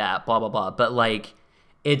 stuff like that, blah, blah, blah. But, like,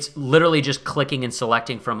 it's literally just clicking and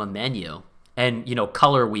selecting from a menu and,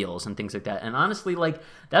 color wheels and things like that. And honestly, like,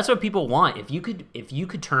 that's what people want. If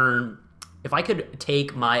I could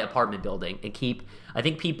take my apartment building and I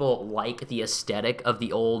think people like the aesthetic of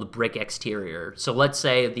the old brick exterior. So let's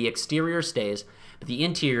say the exterior stays, but the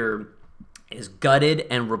interior is gutted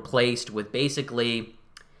and replaced with basically...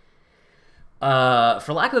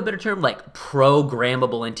 for lack of a better term, like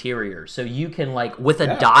programmable interior. So you can like with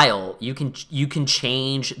a dial, you can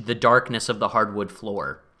change the darkness of the hardwood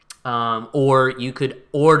floor, or you could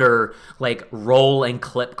order like roll and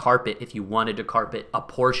clip carpet if you wanted to carpet a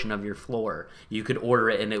portion of your floor. You could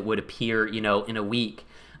order it and it would appear, in a week.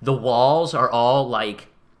 The walls are all like.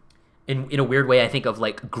 In a weird way, I think of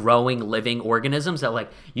like growing living organisms that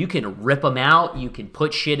like you can rip them out, you can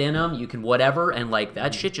put shit in them, you can whatever, and like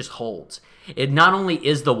that shit just holds. It not only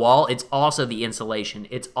is the wall, it's also the insulation.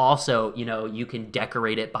 It's also, you can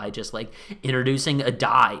decorate it by just like introducing a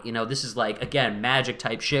dye. This is like, again, magic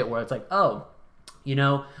type shit where it's like, oh,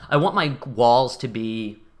 I want my walls to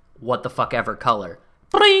be what the fuck ever color.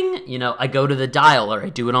 Bring! I go to the dial or I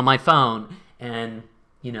do it on my phone and...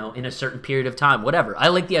 in a certain period of time, whatever. I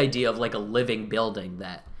like the idea of like a living building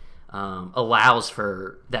that allows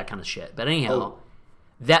for that kind of shit. But anyhow,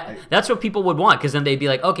 that's what people would want, because then they'd be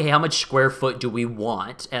like, okay, how much square foot do we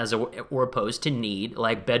want or opposed to need,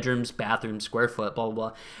 like bedrooms, bathrooms, square foot, blah, blah,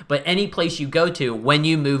 blah. But any place you go to, when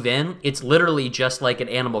you move in, it's literally just like an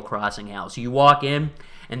Animal Crossing house. You walk in,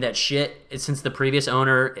 and that shit, since the previous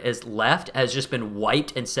owner is left, has just been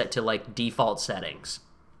wiped and set to like default settings.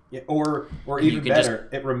 Yeah, or even better,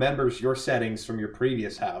 it remembers your settings from your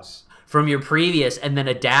previous house. From your previous, and then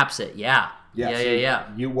adapts it. Yeah.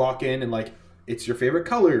 You walk in and like it's your favorite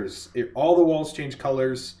colors. All the walls change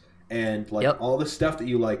colors, and like all the stuff that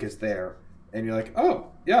you like is there. And you're like, oh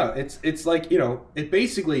yeah, it's like it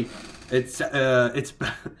basically it's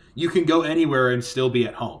you can go anywhere and still be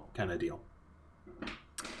at home kind of deal.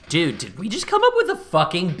 Dude, did we just come up with a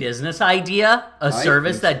fucking business idea? A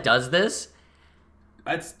service that does this?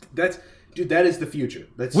 Dude, that is the future.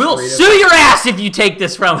 We'll sue your ass if you take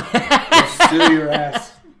this from. We'll sue your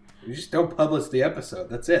ass. You just don't publish the episode.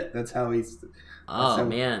 That's it. That's how he's.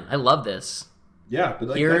 Man, I love this. Yeah, but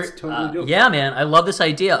like that's totally dope. Yeah, man, I love this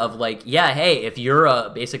idea of like, hey, if you're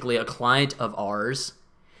basically a client of ours,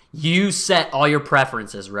 you set all your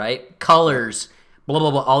preferences, right? Colors, blah blah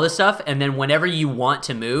blah, all this stuff, and then whenever you want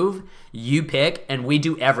to move, you pick, and we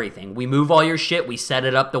do everything. We move all your shit. We set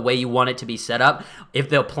it up the way you want it to be set up. If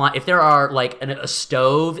there are like a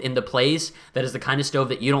stove in the place that is the kind of stove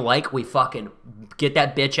that you don't like, we fucking get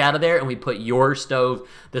that bitch out of there, and we put your stove,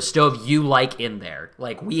 the stove you like, in there.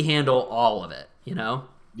 Like we handle all of it,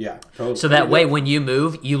 Yeah, totally. So that way, when you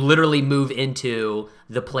move, you literally move into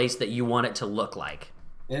the place that you want it to look like.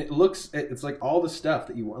 And it's like all the stuff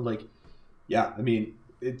that you want. Like, yeah, I mean.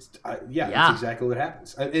 It's exactly what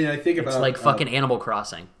happens. And I think about it's like fucking Animal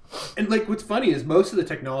Crossing. And like what's funny is most of the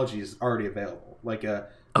technology is already available. Like of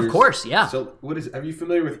course, yeah. So are you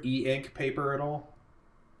familiar with e-ink paper at all?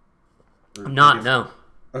 I'm not, no.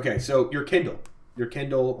 Okay, so your Kindle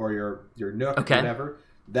or your Nook, whatever,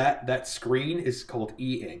 that screen is called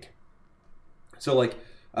e-ink. So like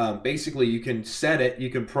basically you can set it,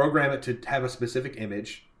 you can program it to have a specific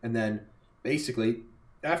image, and then basically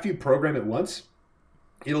after you program it once,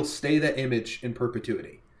 it'll stay that image in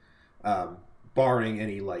perpetuity, barring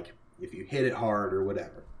any, like, if you hit it hard or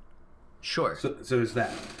whatever. Sure. So there's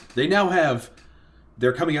that.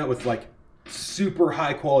 They're coming out with, like, super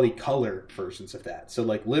high-quality color versions of that. So,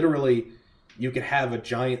 like, literally, you could have a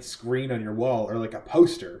giant screen on your wall or, like, a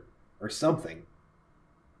poster or something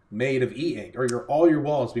made of e-ink. Or all your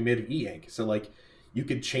walls be made of e-ink. So, like... You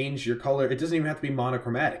could change your color. It doesn't even have to be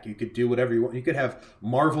monochromatic. You could do whatever you want. You could have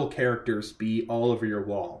Marvel characters be all over your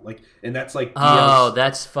wall, and that's like. Oh,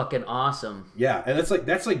 that's fucking awesome. Yeah, and that's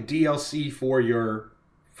like DLC for your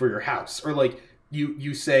house, or like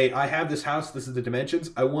you say, I have this house. This is the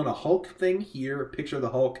dimensions. I want a Hulk thing here. Picture of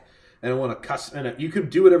the Hulk, and I want a custom. And you could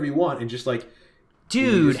do whatever you want, and just like.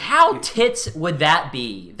 Dude, how tits would that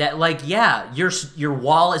be? That like, yeah, your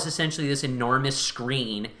wall is essentially this enormous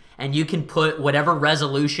screen. and you can put whatever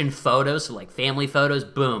resolution photos, so like family photos,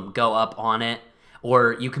 boom, go up on it.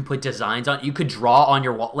 Or you can put designs on. You could draw on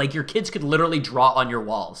your wall. Like your kids could literally draw on your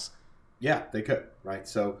walls. Yeah, they could, right?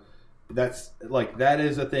 So that's like that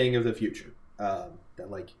is a thing of the future.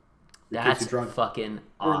 That's fucking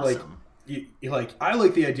awesome. I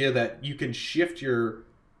like the idea that you can shift your.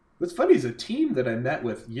 What's funny is a team that I met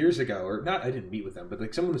with years ago, or not. I didn't meet with them, but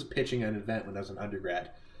like someone was pitching an event when I was an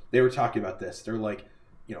undergrad. They were talking about this. They're like,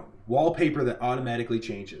 wallpaper that automatically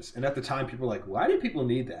changes. And at the time, people were like, why do people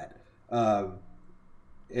need that?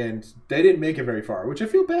 And they didn't make it very far, which I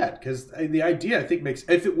feel bad because the idea I think makes.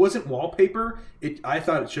 If it wasn't wallpaper, I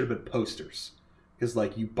thought it should have been posters because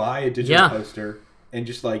like you buy a digital poster and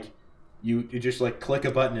just like you just like click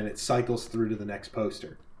a button and it cycles through to the next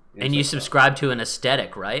poster. And you subscribe to an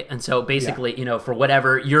aesthetic, right? And so basically, for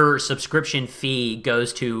whatever, your subscription fee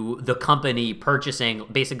goes to the company purchasing,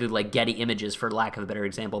 basically like Getty Images, for lack of a better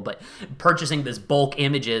example, but purchasing this bulk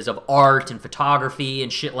images of art and photography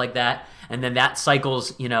and shit like that. And then that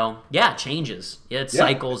cycles, changes. It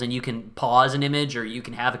cycles, and you can pause an image, or you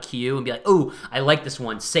can have a queue and be like, oh, I like this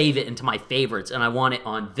one, save it into my favorites, and I want it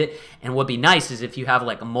on this. And what'd be nice is if you have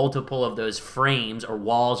like a multiple of those frames or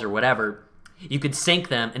walls or whatever, you could sync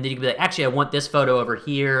them, and then you could be like, actually, I want this photo over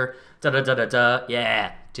here. Da-da-da-da-da.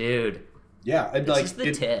 Yeah, dude. Yeah. And it's just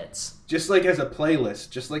the tits. Just like as a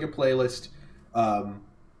playlist,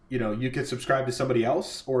 you could subscribe to somebody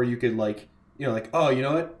else, or you could oh, you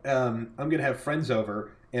know what? I'm going to have friends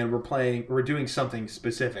over, and we're doing something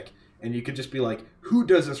specific. And you could just be like, who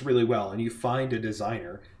does this really well? And you find a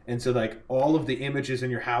designer. And so like all of the images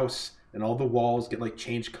in your house and all the walls get like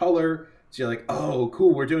change color. So you're like, oh,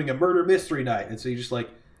 cool, we're doing a murder mystery night. And so you just like,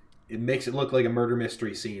 it makes it look like a murder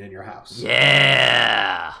mystery scene in your house.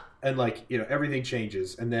 Yeah. And like, everything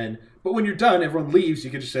changes. And then, but when you're done, everyone leaves.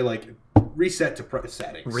 You can just say like, reset to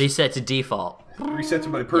settings. Reset to default. Reset to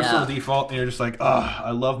my personal default. And you're just like,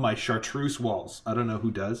 I love my chartreuse walls. I don't know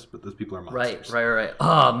who does, but those people are monsters. Right.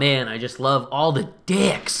 Oh, man, I just love all the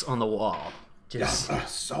dicks on the wall.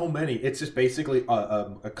 So many. It's just basically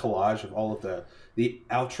a collage of all of the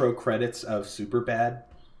outro credits of Superbad.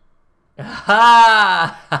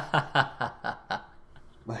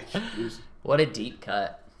 What a deep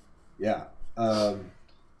cut. Yeah. I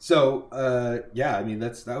mean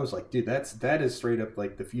that was like, dude, that is straight up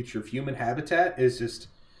like the future of human habitat is just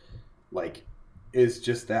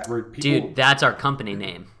that where people. Dude, that's our company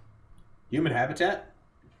name. Human Habitat?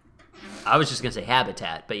 I was just gonna say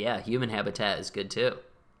Habitat, but yeah, Human Habitat is good too.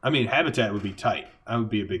 I mean, Habitat would be tight. I would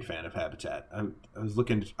be a big fan of Habitat. I was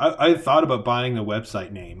looking. I thought about buying the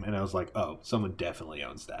website name, and I was like, oh, someone definitely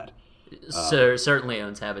owns that. Certainly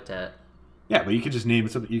owns Habitat. Yeah, but you could just name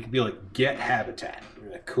it something. You could be like, get Habitat.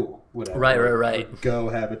 You're like, cool, whatever. Right. Or go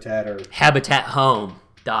Habitat or Habitat Home.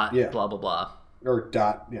 Blah blah blah. Or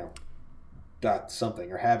dot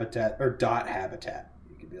something or Habitat or dot Habitat.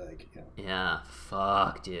 You could be like, Yeah,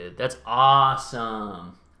 fuck, dude, that's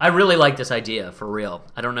awesome. I really like this idea, for real.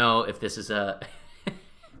 I don't know if this is a...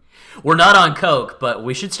 We're not on coke, but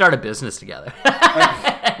we should start a business together.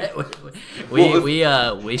 we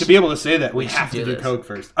to be able to say that, we have to do coke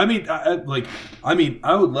first. I mean, I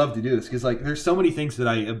would love to do this because like there's so many things that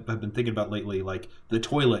I have been thinking about lately, like the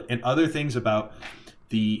toilet and other things about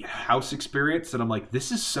the house experience that I'm like,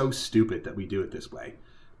 this is so stupid that we do it this way.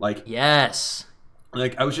 Like, yes.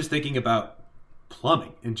 Like I was just thinking about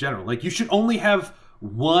plumbing in general. Like you should only have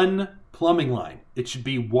one plumbing line. It should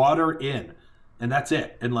be water in, and that's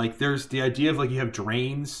it. And like there's the idea of like you have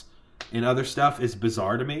drains and other stuff is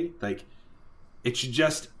bizarre to me. Like it should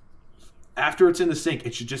just, after it's in the sink,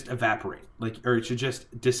 it should just evaporate, or it should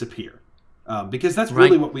just disappear, because that's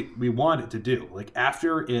really what we want it to do. Like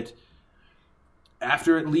after it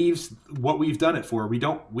leaves what we've done it for, we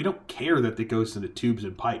don't care that it goes into tubes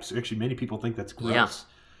and pipes. Actually, many people think that's gross.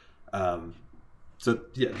 Yeah. So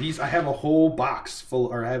yeah, I have a whole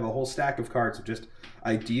I have a whole stack of cards of just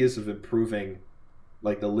ideas of improving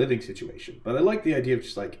like the living situation. But I like the idea of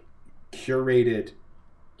just like curated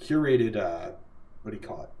what do you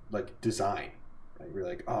call it? Like design. Right? We're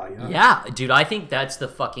like, Yeah, dude, I think that's the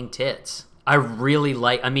fucking tits. I really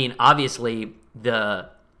I mean, obviously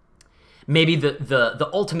maybe the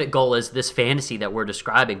ultimate goal is this fantasy that we're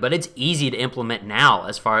describing, but it's easy to implement now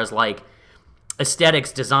as far as like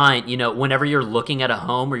aesthetics, design. Whenever you're looking at a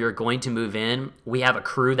home or you're going to move in, we have a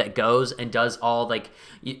crew that goes and does all the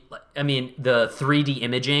 3D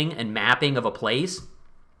imaging and mapping of a place,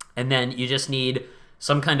 and then you just need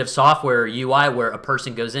some kind of software or UI where a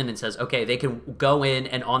person goes in and says, okay, they can go in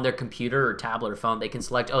and on their computer or tablet or phone, they can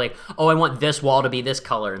select, I want this wall to be this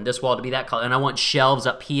color and this wall to be that color, and I want shelves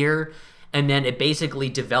up here and then it basically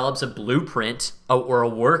develops a blueprint or a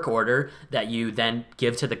work order that you then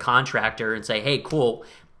give to the contractor and say, hey, cool,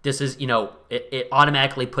 this is, it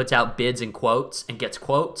automatically puts out bids and quotes and gets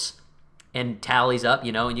quotes and tallies up,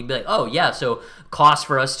 and you can be like, oh yeah, so cost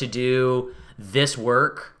for us to do this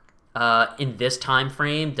work in this time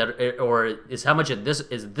frame, or is how much this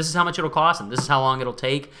is how much it'll cost, and this is how long it'll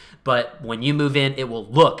take. But when you move in, it will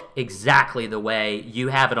look exactly the way you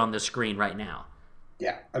have it on the screen right now.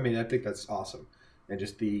 Yeah, I mean, I think that's awesome, and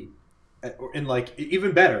just and like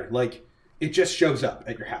even better, like it just shows up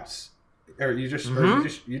at your house, or you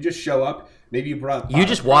just show up. Maybe you brought you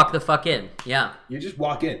just walk the fuck in. Yeah, you just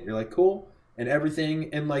walk in. You're like cool and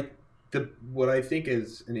everything, and like what I think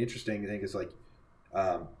is an interesting thing is like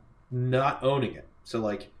not owning it. So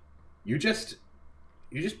like you just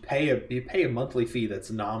pay a monthly fee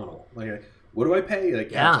that's nominal. Like what do I pay?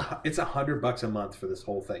 Like it's $100 a month for this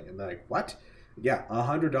whole thing, and they're like what? Yeah,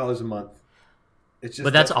 $100 a month. It's just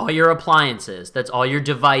but that's all your appliances. That's all your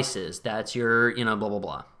devices. That's your blah blah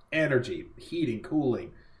blah. Energy, heating,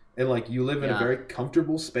 cooling, and like you live in a very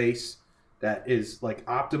comfortable space that is like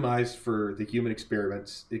optimized for the human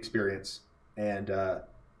experience, and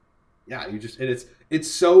you just and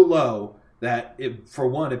it's so low that for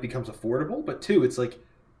one it becomes affordable, but two it's like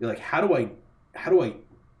you're like how do I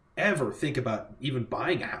ever think about even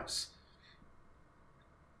buying a house?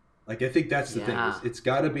 Like I think that's the thing. It's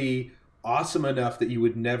got to be awesome enough that you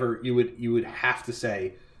would have to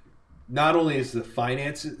say, not only is the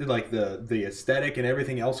finances like the aesthetic and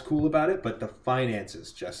everything else cool about it, but the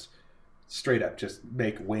finances just straight up just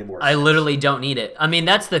make way more sense. I literally don't need it. I mean,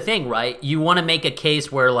 that's the thing, right? You want to make a case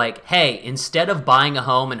where like, hey, instead of buying a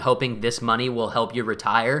home and hoping this money will help you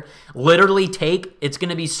retire, literally it's going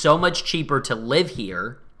to be so much cheaper to live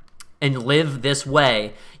here and live this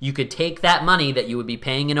way. You could take that money that you would be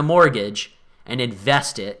paying in a mortgage and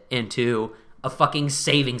invest it into a fucking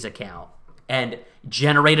savings account and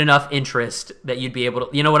generate enough interest that you'd be able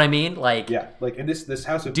to, you know what I mean? Like, yeah, like, and this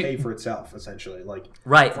house would pay for itself essentially. Like,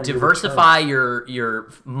 right, diversify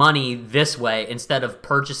your money this way instead of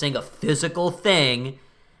purchasing a physical thing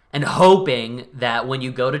and hoping that when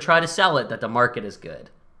you go to try to sell it that the market is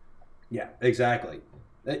good. Yeah, exactly,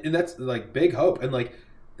 and that's like big hope, and like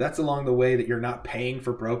that's along the way that you're not paying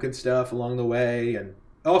for broken stuff along the way, and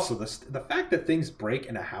also the fact that things break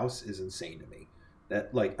in a house is insane to me.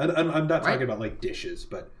 That like I'm not talking about like dishes,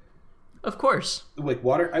 but of course, like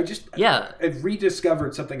water. I've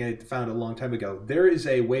rediscovered something I found a long time ago. There is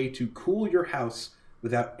a way to cool your house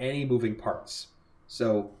without any moving parts.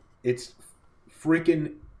 So it's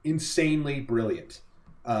freaking insanely brilliant.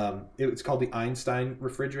 It's called the Einstein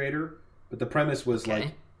refrigerator, but the premise was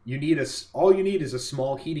like all you need is a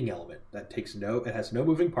small heating element that it has no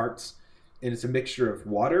moving parts, and it's a mixture of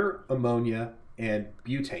water, ammonia, and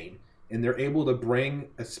butane. And they're able to bring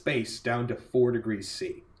a space down to 4 degrees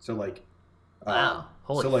C. So like, wow,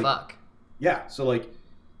 holy fuck. Yeah, so like,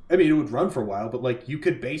 I mean, it would run for a while, but like, you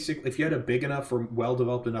could basically, if you had a big enough or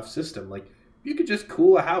well-developed enough system, like, you could just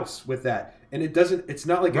cool a house with that, and it's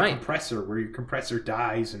not like a compressor where your compressor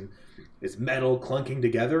dies and it's metal clunking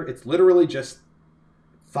together. It's literally just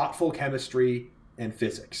thoughtful chemistry and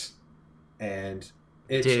physics, and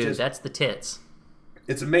it's that's the tits.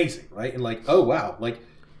 It's amazing, right? And like, oh wow, like.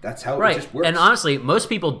 That's how it just works. And honestly, most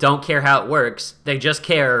people don't care how it works. They just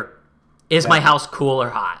care, is my house cool or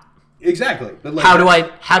hot? Exactly. But like,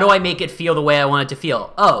 how do I make it feel the way I want it to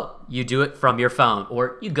feel? Oh, you do it from your phone,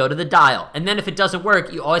 or you go to the dial. And then if it doesn't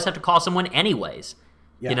work, you always have to call someone anyways.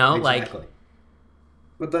 Yeah, exactly.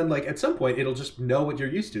 But then like at some point it'll just know what you're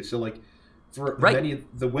used to. So like for many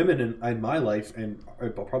of the women in my life and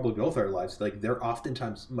probably both our lives, like they're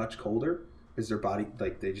oftentimes much colder because their body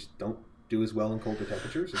like they just don't do as well in colder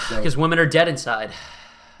temperatures because women are dead inside.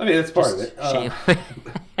 I mean that's part of it. Shame.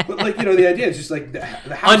 But like the idea is just like the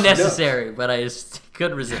house unnecessary, knows. But I just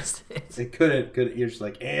couldn't resist it. It couldn't. You're just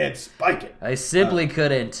like and spike it. I simply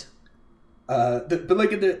couldn't. But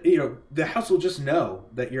like the house will just know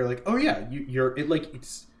that you're like, oh yeah,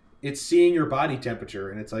 it's seeing your body temperature,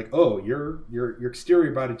 and it's like, oh, your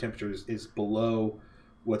exterior body temperature is below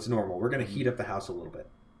what's normal. We're gonna heat up the house a little bit,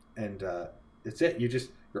 and that's it.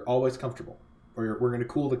 You're always comfortable, or we're gonna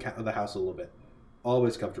cool the house a little bit.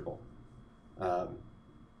 Always comfortable.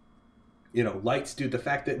 Lights, dude. The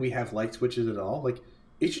fact that we have light switches at all, like,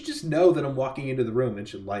 it should just know that I'm walking into the room and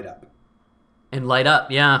should light up. And light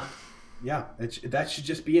up, yeah. Yeah, that should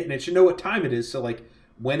just be it, and it should know what time it is. So, like,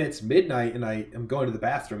 when it's midnight and I am going to the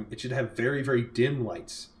bathroom, it should have very, very dim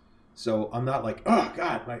lights. So I'm not like, oh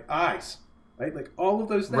God, my eyes, right? Like all of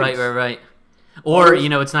those things. Right. Or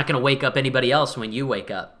it's not going to wake up anybody else when you wake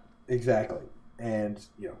up. Exactly, and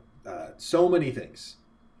So many things.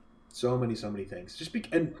 So many things.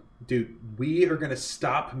 And dude, we are gonna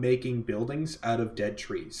stop making buildings out of dead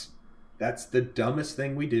trees. That's the dumbest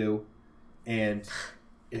thing we do, and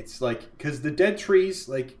it's like because the dead trees,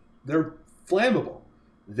 like they're flammable.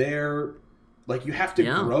 They're like you have to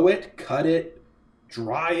grow it, cut it,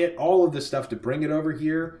 dry it, all of this stuff to bring it over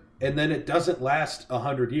here, and then it doesn't last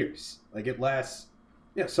 100 years. Like it lasts,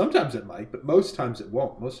 sometimes it might, but most times it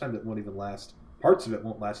won't. Most times it won't even last. Parts of it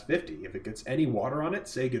won't last 50. If it gets any water on it,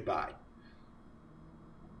 say goodbye.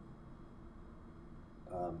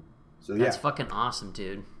 That's fucking awesome,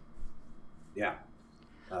 dude. Yeah.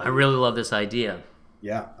 I really love this idea.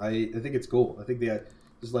 Yeah, I think it's cool. I think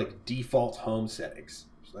there's like default home settings.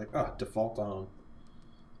 It's like, default to home.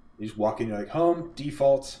 You just walk in, you're like, home,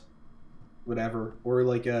 default, whatever. Or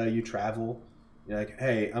like you travel, you're like,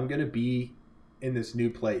 hey, I'm going to be in this new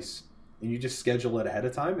place. And you just schedule it ahead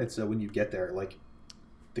of time. And so when you get there, like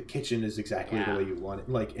the kitchen is exactly the way you want it.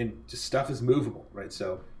 Like, and just stuff is movable, right?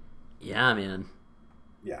 So. Yeah, man.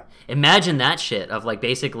 Yeah. Imagine that shit of like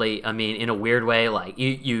basically, I mean, in a weird way, like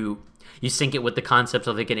you sync it with the concept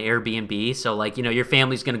of like an Airbnb. So like, your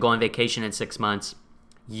family's going to go on vacation in 6 months.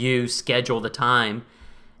 You schedule the time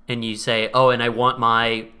and you say, oh, and I want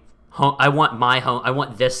my home, I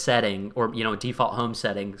want this setting or, default home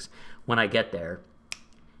settings when I get there.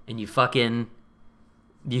 And you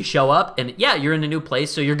show up and you're in a new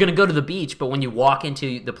place. So you're going to go to the beach. But when you walk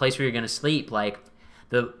into the place where you're going to sleep, like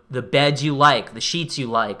the beds you like, the sheets you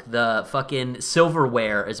like, the fucking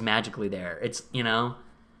silverware is magically there. It's,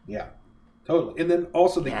 Yeah, totally. And then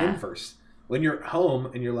also the inverse. When you're home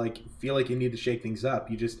and you're like, feel like you need to shake things up,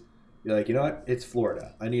 you're like, you know what? It's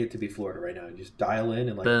Florida. I need it to be Florida right now. You just dial in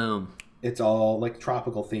and like, boom. It's all like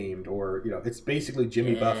tropical themed, or it's basically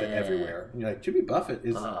Jimmy Buffett everywhere. And you're like, Jimmy Buffett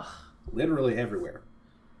is literally everywhere.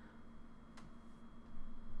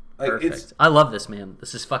 Like, perfect. I love this, man.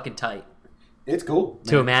 This is fucking tight. It's cool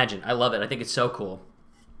to imagine. I love it. I think it's so cool.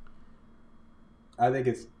 I think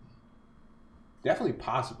it's definitely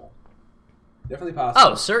possible. Definitely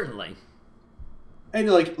possible. Oh, certainly. And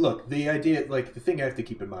like, look, the idea, like the thing I have to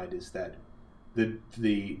keep in mind is that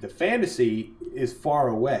the fantasy is far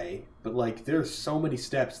away, but like there's so many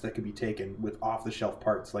steps that could be taken with off the shelf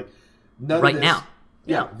parts. Like none right of this, now.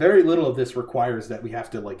 Yeah, very little of this requires that we have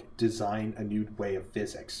to like design a new way of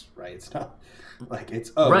physics, right? It's not like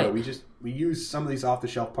it's right. No, we use some of these off the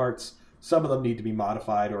shelf parts. Some of them need to be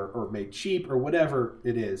modified or made cheap or whatever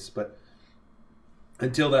it is, but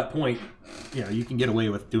until that point, you can get away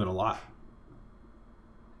with doing a lot.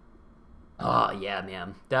 Oh yeah,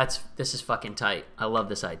 man. This is fucking tight. I love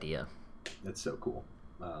this idea. That's so cool.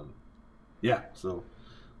 So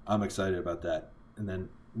I'm excited about that. And then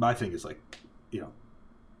my thing is like,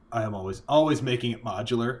 I am always making it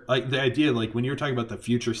modular. Like the idea, like when you were talking about the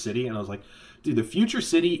future city, and I was like, dude, the future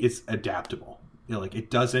city is adaptable. Like it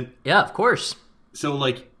doesn't. Yeah, of course. So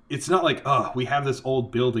like, it's not like, oh, we have this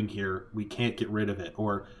old building here, we can't get rid of it,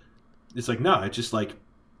 or it's like, no, it's just like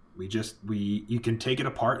you can take it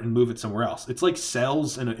apart and move it somewhere else. It's like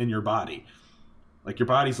cells in your body. Like your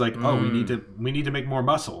body's like, oh, we need to make more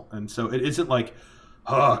muscle, and so it isn't like,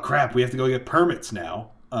 oh crap, we have to go get permits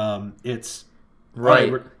now. It's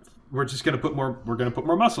right. We're just going to put more. We're going to put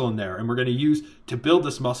more muscle in there, and we're going to use to build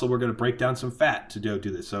this muscle. We're going to break down some fat to do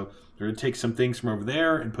this. So we're going to take some things from over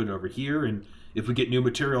there and put it over here. And if we get new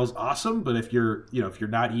materials, awesome. But if you're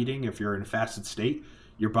not eating, if you're in a fasted state,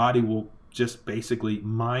 your body will just basically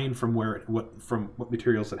mine from what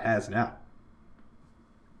materials it has now.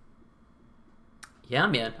 Yeah,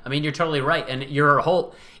 man. I mean, you're totally right. And your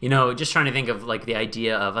whole, just trying to think of like the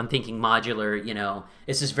idea of, I'm thinking modular,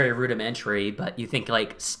 this is very rudimentary, but you think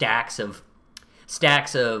like stacks of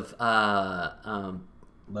Legos?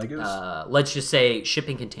 Let's just say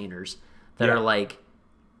shipping containers that are like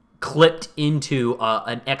clipped into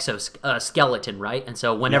an exoskeleton, right? And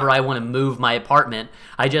so whenever I want to move my apartment,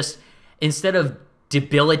 I just, instead of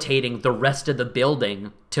debilitating the rest of the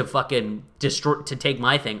building to fucking destroy, to take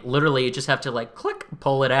my thing, literally you just have to like click,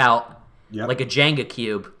 pull it out like a Jenga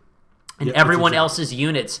cube, and everyone else's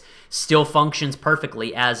units still functions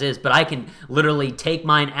perfectly as is, but I can literally take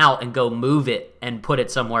mine out and go move it and put it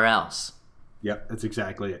somewhere else. Yep, that's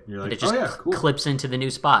exactly it. You're like, and it just cool. clips into the new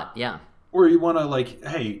spot. Yeah. Or you want to like,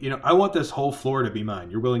 hey, I want this whole floor to be mine.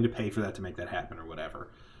 You're willing to pay for that to make that happen or whatever.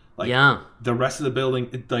 Like, the rest of the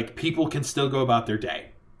building, like, people can still go about their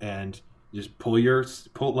day and just pull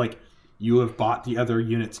like, you have bought the other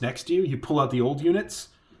units next to you. You pull out the old units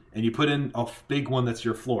and you put in a big one that's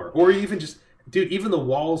your floor. Or even just, dude, even the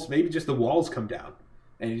walls, maybe just the walls come down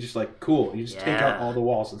and you're just like, cool. You just take out all the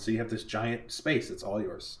walls. And so you have this giant space that's all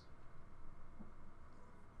yours.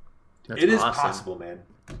 That's It is awesome. possible, man.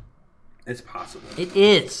 It's possible. It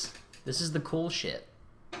is. This is the cool shit.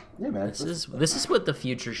 Yeah, man. This is what the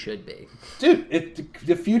future should be. Dude,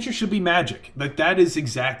 the future should be magic. Like, that is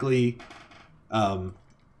exactly, I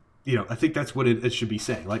think that's what it should be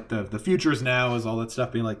saying. Like, the future is now, is all that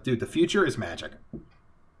stuff being like, dude, the future is magic.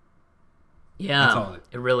 Yeah, That's all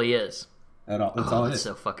it really is. That's all it That's is.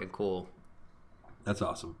 so fucking cool. That's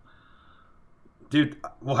awesome. Dude,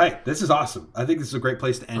 well, hey, this is awesome. I think this is a great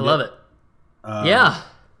place to end I love it. Yeah.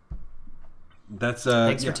 That's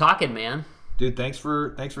Thanks for talking, man. Dude, thanks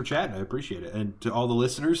for chatting. I appreciate it. And to all the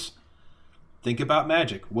listeners, think about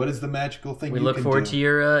magic. What is the magical thing We you look can forward do? to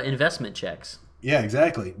your investment checks. Yeah,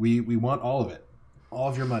 exactly. We want all of it. All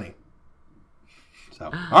of your money. So,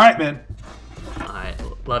 all right, man. All right.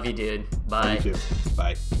 Love you, dude. Bye. You too.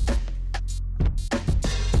 Bye.